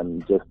that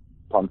and just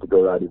pumped to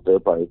go ride his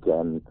dirt bike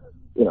and,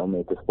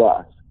 make a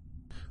splash.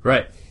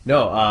 Right.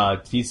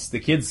 No, the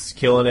kid's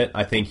killing it.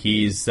 I think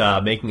he's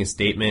making a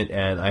statement,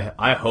 and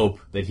I hope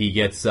that he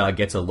gets a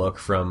look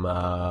from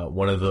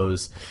one of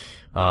those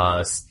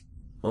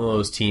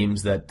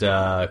teams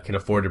that can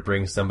afford to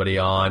bring somebody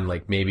on,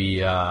 like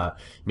maybe a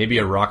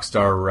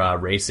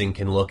Rockstar Racing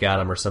can look at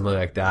him or something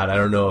like that. I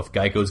don't know if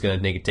Geico's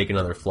going to take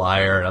another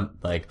flyer, and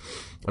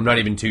I'm not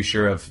even too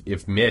sure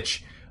if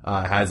Mitch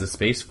has a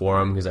space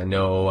for him, because I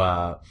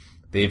know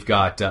they've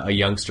got a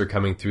youngster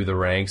coming through the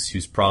ranks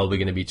who's probably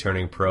going to be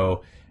turning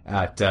pro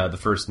at the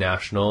First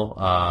National.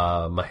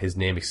 His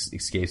name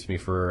escapes me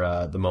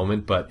for the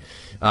moment, but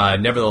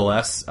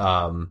nevertheless,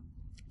 that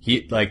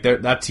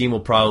team will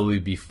probably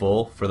be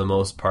full for the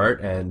most part,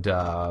 and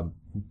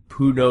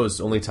who knows?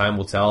 Only time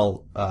will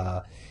tell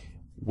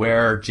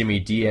where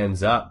Jimmy D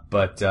ends up,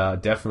 but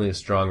definitely a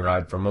strong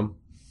ride from him.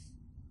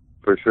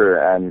 For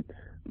sure,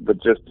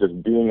 but just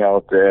being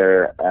out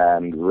there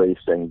and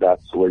racing,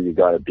 that's where you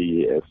got to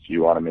be if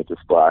you want to make a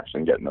splash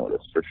and get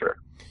noticed, for sure.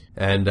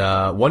 And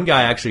one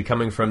guy actually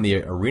coming from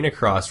the Arena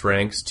Cross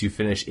ranks to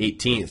finish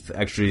 18th.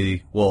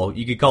 Actually, well,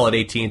 you could call it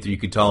 18th or you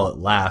could call it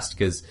last,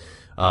 because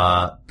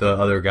the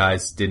other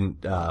guys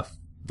didn't, the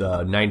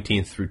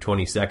 19th through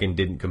 22nd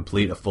didn't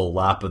complete a full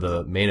lap of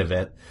the main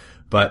event.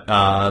 But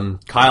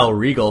Kyle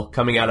Regal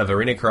coming out of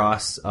Arena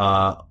Cross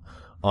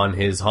on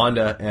his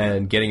Honda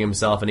and getting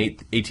himself an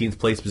 18th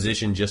place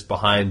position just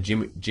behind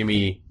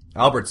Jimmy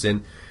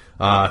Albertson,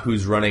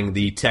 who's running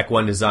the Tech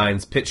One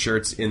Designs pit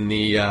shirts in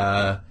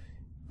the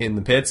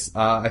pits.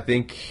 I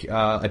think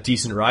a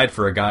decent ride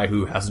for a guy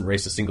who hasn't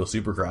raced a single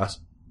Supercross.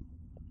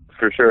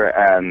 For sure,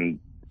 and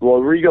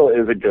Regal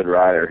is a good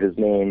rider. His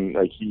name,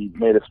 he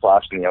made a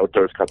splash in the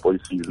outdoors a couple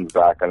of seasons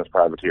back on his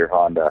privateer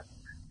Honda,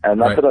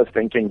 and that's what I was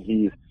thinking.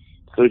 He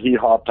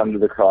hopped under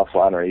the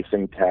Crossline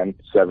Racing 10th,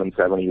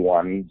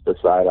 771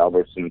 beside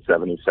Albertson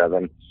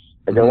 77.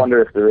 I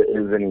wonder if there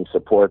is any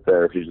support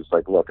there, if he's just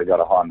look, I got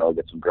a Honda, I'll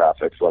get some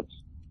graphics, let's,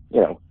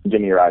 give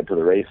me a ride to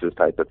the races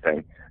type of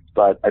thing.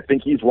 But I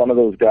think he's one of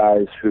those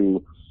guys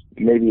who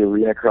maybe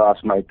Arena Cross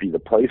might be the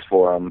place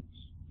for him,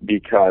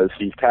 because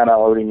he's kind of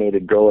already made a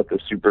go at the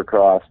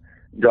Supercross,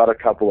 got a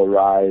couple of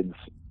rides.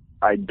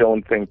 I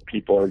don't think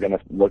people are going to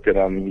look at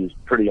him. He's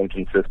pretty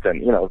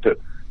inconsistent,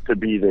 to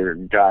be their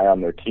guy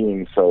on their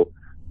team. So,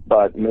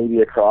 but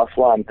maybe a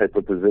Crossline type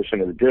of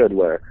position is good,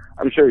 where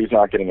I'm sure he's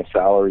not getting a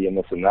salary and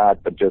this and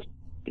that, but just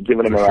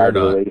giving him a ride to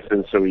the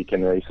races so he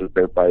can race his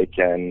dirt bike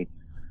and,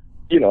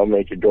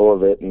 make a go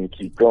of it and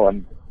keep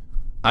going.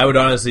 I would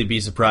honestly be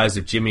surprised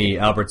if Jimmy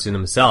Albertson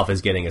himself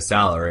is getting a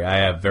salary.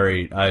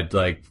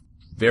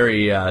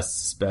 Very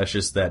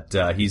suspicious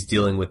that he's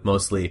dealing with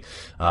mostly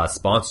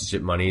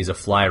sponsorship money. He's a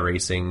fly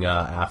racing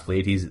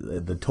athlete.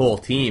 The whole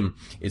team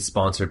is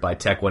sponsored by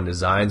Tech One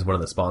Designs, one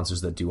of the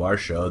sponsors that do our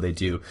show. They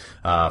do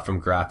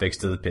from graphics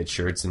to the pit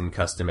shirts and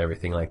custom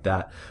everything like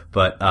that.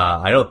 But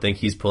I don't think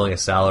he's pulling a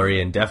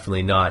salary, and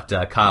definitely not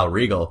Kyle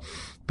Regal.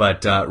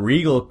 But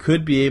Regal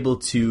could be able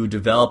to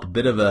develop a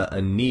bit of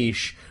a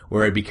niche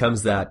where it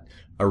becomes that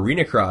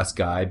Arena Cross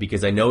guy,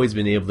 because I know he's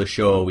been able to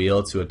show a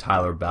wheel to a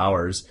Tyler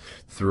Bowers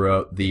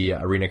throughout the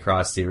Arena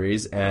Cross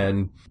series,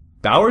 and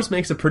Bowers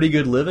makes a pretty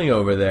good living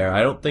over there.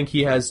 I don't think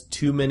he has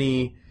too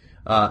many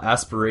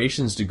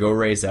aspirations to go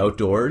race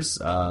outdoors,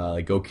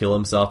 go kill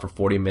himself for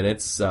 40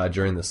 minutes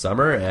during the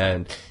summer,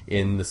 and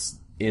in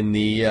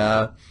the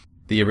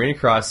Arena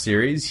Cross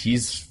series,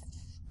 he's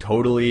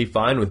totally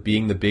fine with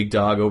being the big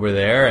dog over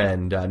there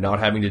and not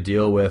having to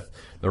deal with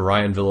the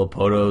Ryan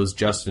Villapotos,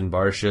 Justin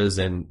Barcias,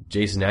 and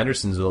Jason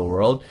Andersons of the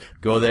world.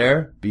 Go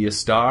there, be a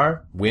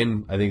star,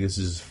 win. I think this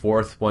is his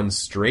fourth one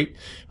straight,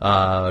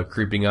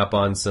 creeping up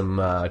on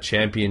some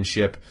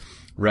championship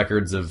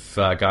records of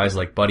guys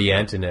like Buddy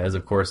Antunez.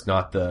 Of course,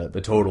 not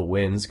the total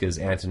wins, because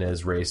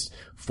Antunez raced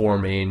 4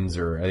 mains,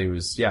 or I think it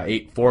was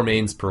 4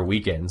 mains per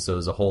weekend, so it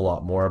was a whole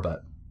lot more.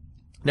 But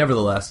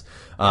nevertheless,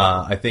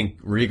 I think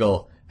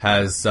Regal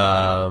has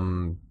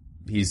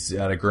he's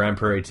out of Grand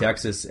Prairie,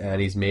 Texas,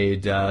 and he's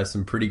made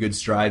some pretty good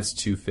strides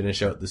to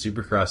finish out the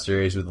Supercross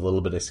series with a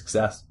little bit of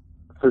success.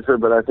 For sure,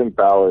 but I think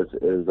Bowers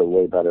is a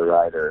way better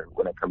rider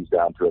when it comes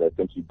down to it. I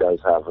think he does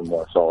have a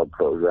more solid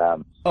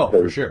program. Oh,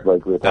 for sure.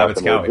 With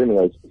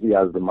Jimmy, he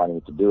has the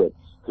money to do it.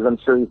 Because I'm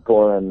sure he's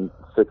pulling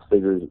 6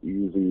 figures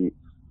easy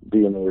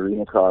being the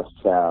Arena Cross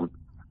champ,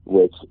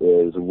 which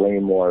is way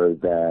more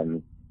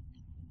than,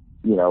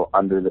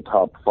 under the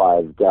top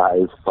 5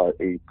 guys, 5,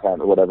 8,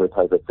 10, whatever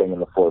type of thing in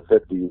the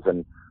 450s,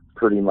 and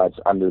pretty much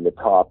under the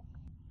top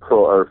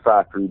pro or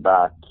factory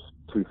back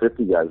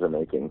 250 guys are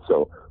making.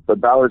 So, but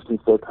Bowers can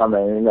still come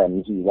in,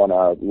 and he won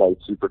a light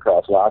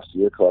Supercross last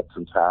year, collect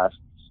some cash,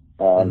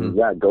 and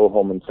go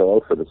home and chill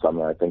out for the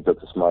summer. I think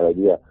that's a smart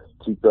idea.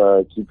 Keep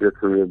your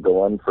career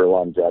going for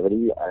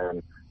longevity,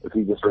 and if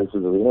he just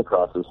races Arena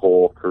Cross his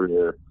whole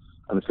career,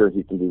 I'm sure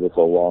he can do this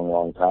a long,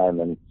 long time.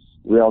 And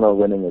we all know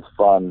winning is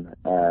fun,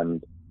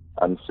 and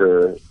I'm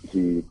sure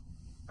he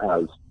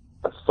has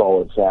a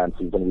solid chance.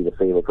 He's going to be the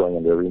favorite going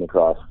into Arena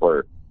Cross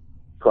for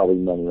probably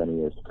many, many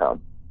years to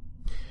come.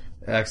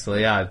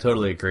 Excellent. Yeah, I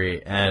totally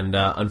agree. And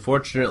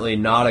unfortunately,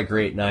 not a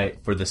great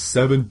night for the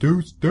 7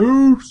 Deuce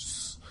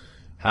Deuce.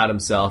 Had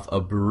himself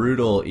a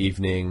brutal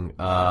evening.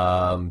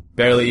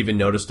 Barely even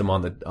noticed him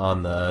on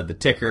the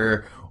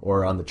ticker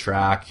or on the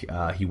track.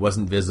 He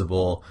wasn't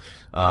visible.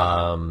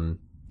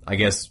 I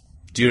guess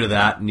due to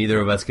that, neither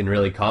of us can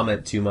really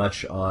comment too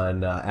much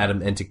on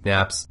Adam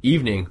Enticknap's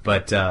evening,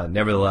 but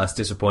nevertheless,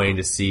 disappointing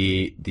to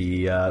see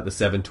the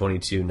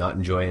 722 not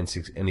enjoy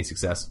any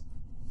success.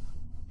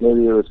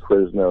 Maybe it was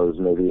Quiznos,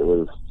 maybe it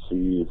was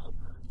Cheese,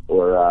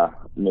 or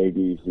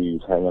maybe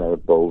he's hanging out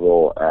with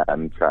Bogle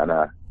and trying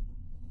to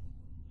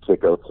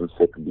kick out some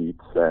sick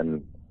beats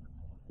and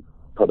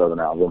put out an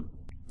album.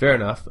 Fair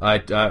enough.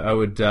 I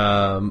would.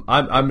 I'm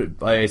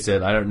like I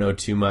said, I don't know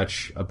too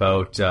much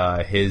about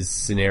his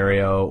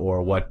scenario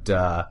or what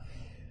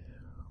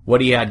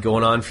he had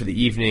going on for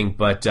the evening,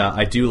 but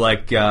I do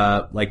like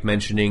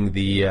mentioning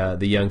the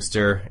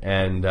youngster,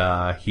 and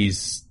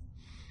he's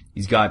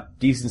got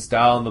decent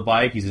style on the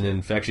bike. He's an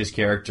infectious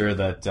character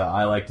that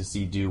I like to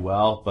see do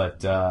well,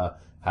 but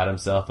had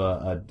himself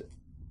a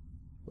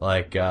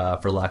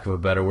for lack of a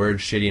better word,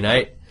 shitty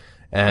night.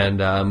 And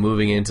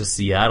moving into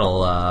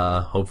Seattle,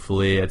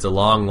 hopefully it's a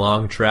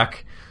long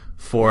trek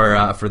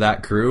for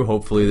that crew.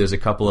 Hopefully there's a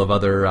couple of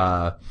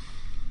other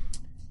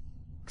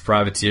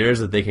privateers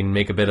that they can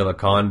make a bit of a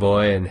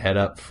convoy and head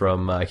up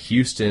from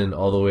Houston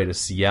all the way to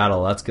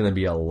Seattle. That's going to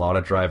be a lot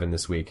of driving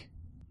this week.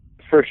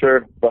 For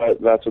sure,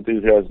 but that's what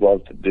these guys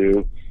love to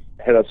do.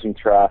 Hit up some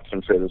tracks.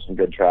 I'm sure there's some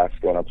good tracks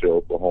going up to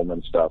Oklahoma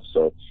and stuff.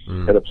 So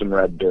hit up some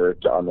red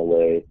dirt on the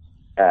way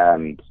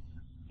and,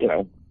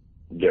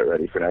 get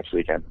ready for next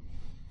weekend.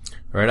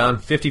 Right on.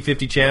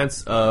 50-50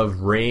 chance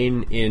of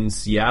rain in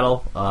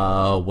Seattle.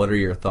 What are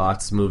your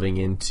thoughts moving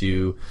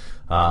into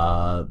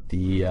the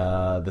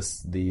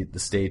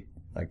state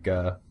like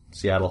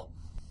Seattle?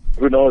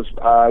 Who knows?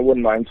 I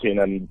wouldn't mind seeing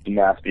a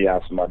nasty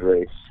ass mud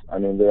race. I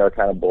mean, they are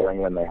kind of boring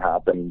when they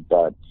happen,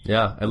 but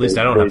yeah, at least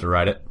I don't have to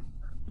ride it.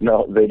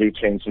 No, they do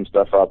change some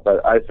stuff up,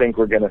 but I think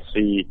we're going to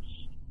see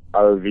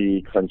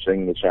RV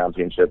clinching the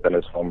championship in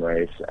his home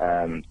race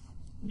and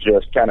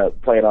just kind of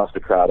playing off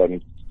the crowd.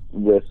 And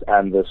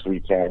this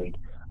weekend,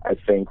 I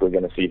think we're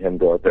going to see him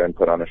go out there and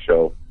put on a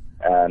show.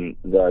 And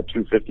the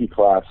 250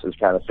 class is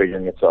kind of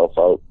figuring itself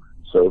out,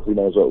 so who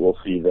knows what we'll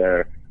see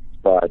there.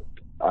 But,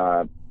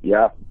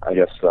 yeah, I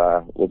guess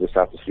we'll just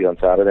have to see on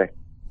Saturday.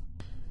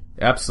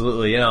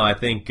 Absolutely. I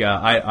think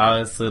I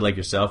honestly, like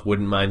yourself,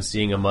 wouldn't mind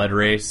seeing a mud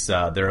race.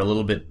 They're a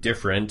little bit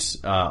different,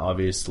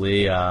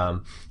 obviously.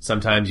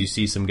 Sometimes you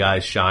see some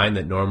guys shine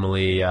that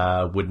normally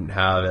wouldn't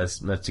have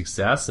as much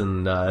success,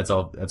 and that's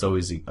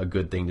always a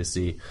good thing to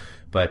see.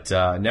 But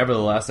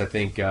nevertheless, I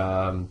think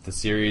the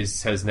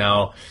series has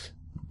now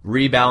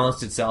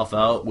rebalanced itself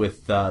out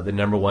with the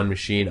number one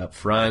machine up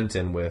front,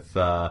 and with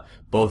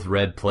both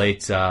red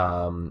plate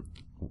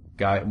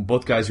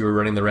both guys who were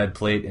running the red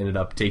plate ended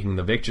up taking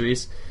the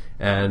victories.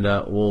 And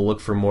we'll look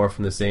for more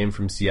from the same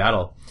from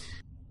Seattle.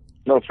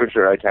 No, for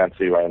sure. I can't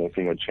see why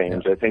anything would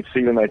change. Yeah. I think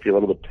Steven might be a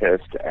little bit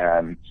pissed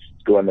and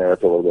go in there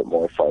with a little bit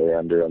more fire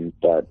under him,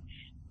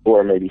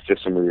 or maybe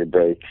just some rear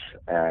brakes,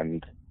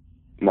 and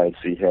might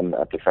see him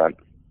at the front.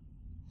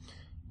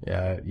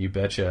 Yeah, you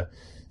betcha.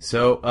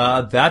 So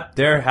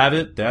there have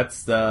it.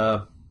 That's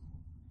the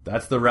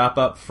wrap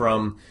up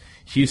from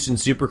Houston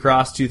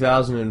Supercross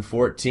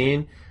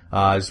 2014.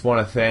 I just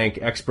want to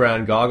thank X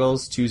Brand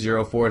Goggles,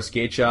 204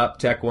 Skate Shop,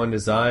 Tech One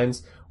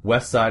Designs,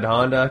 Westside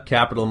Honda,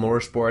 Capital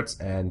Motorsports,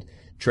 and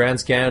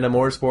TransCanada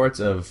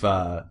Motorsports of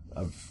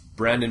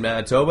Brandon,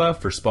 Manitoba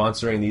for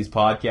sponsoring these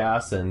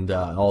podcasts and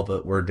all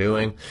that we're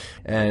doing.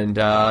 And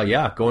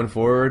going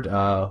forward,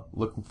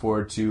 looking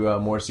forward to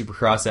more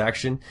Supercross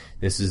action.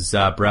 This is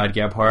Brad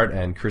Gebhardt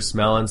and Chris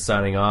Mellon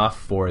signing off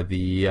for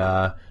the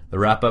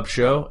wrap-up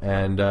show.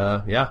 And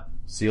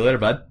see you later,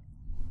 bud.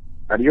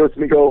 Adios,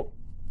 amigo.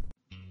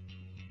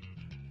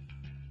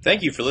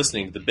 Thank you for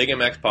listening to the Big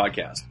MX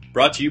Podcast,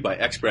 brought to you by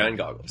X Brand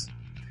Goggles.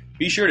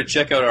 Be sure to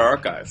check out our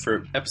archive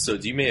for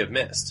episodes you may have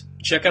missed.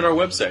 Check out our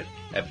website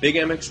at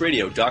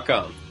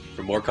bigmxradio.com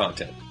for more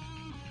content.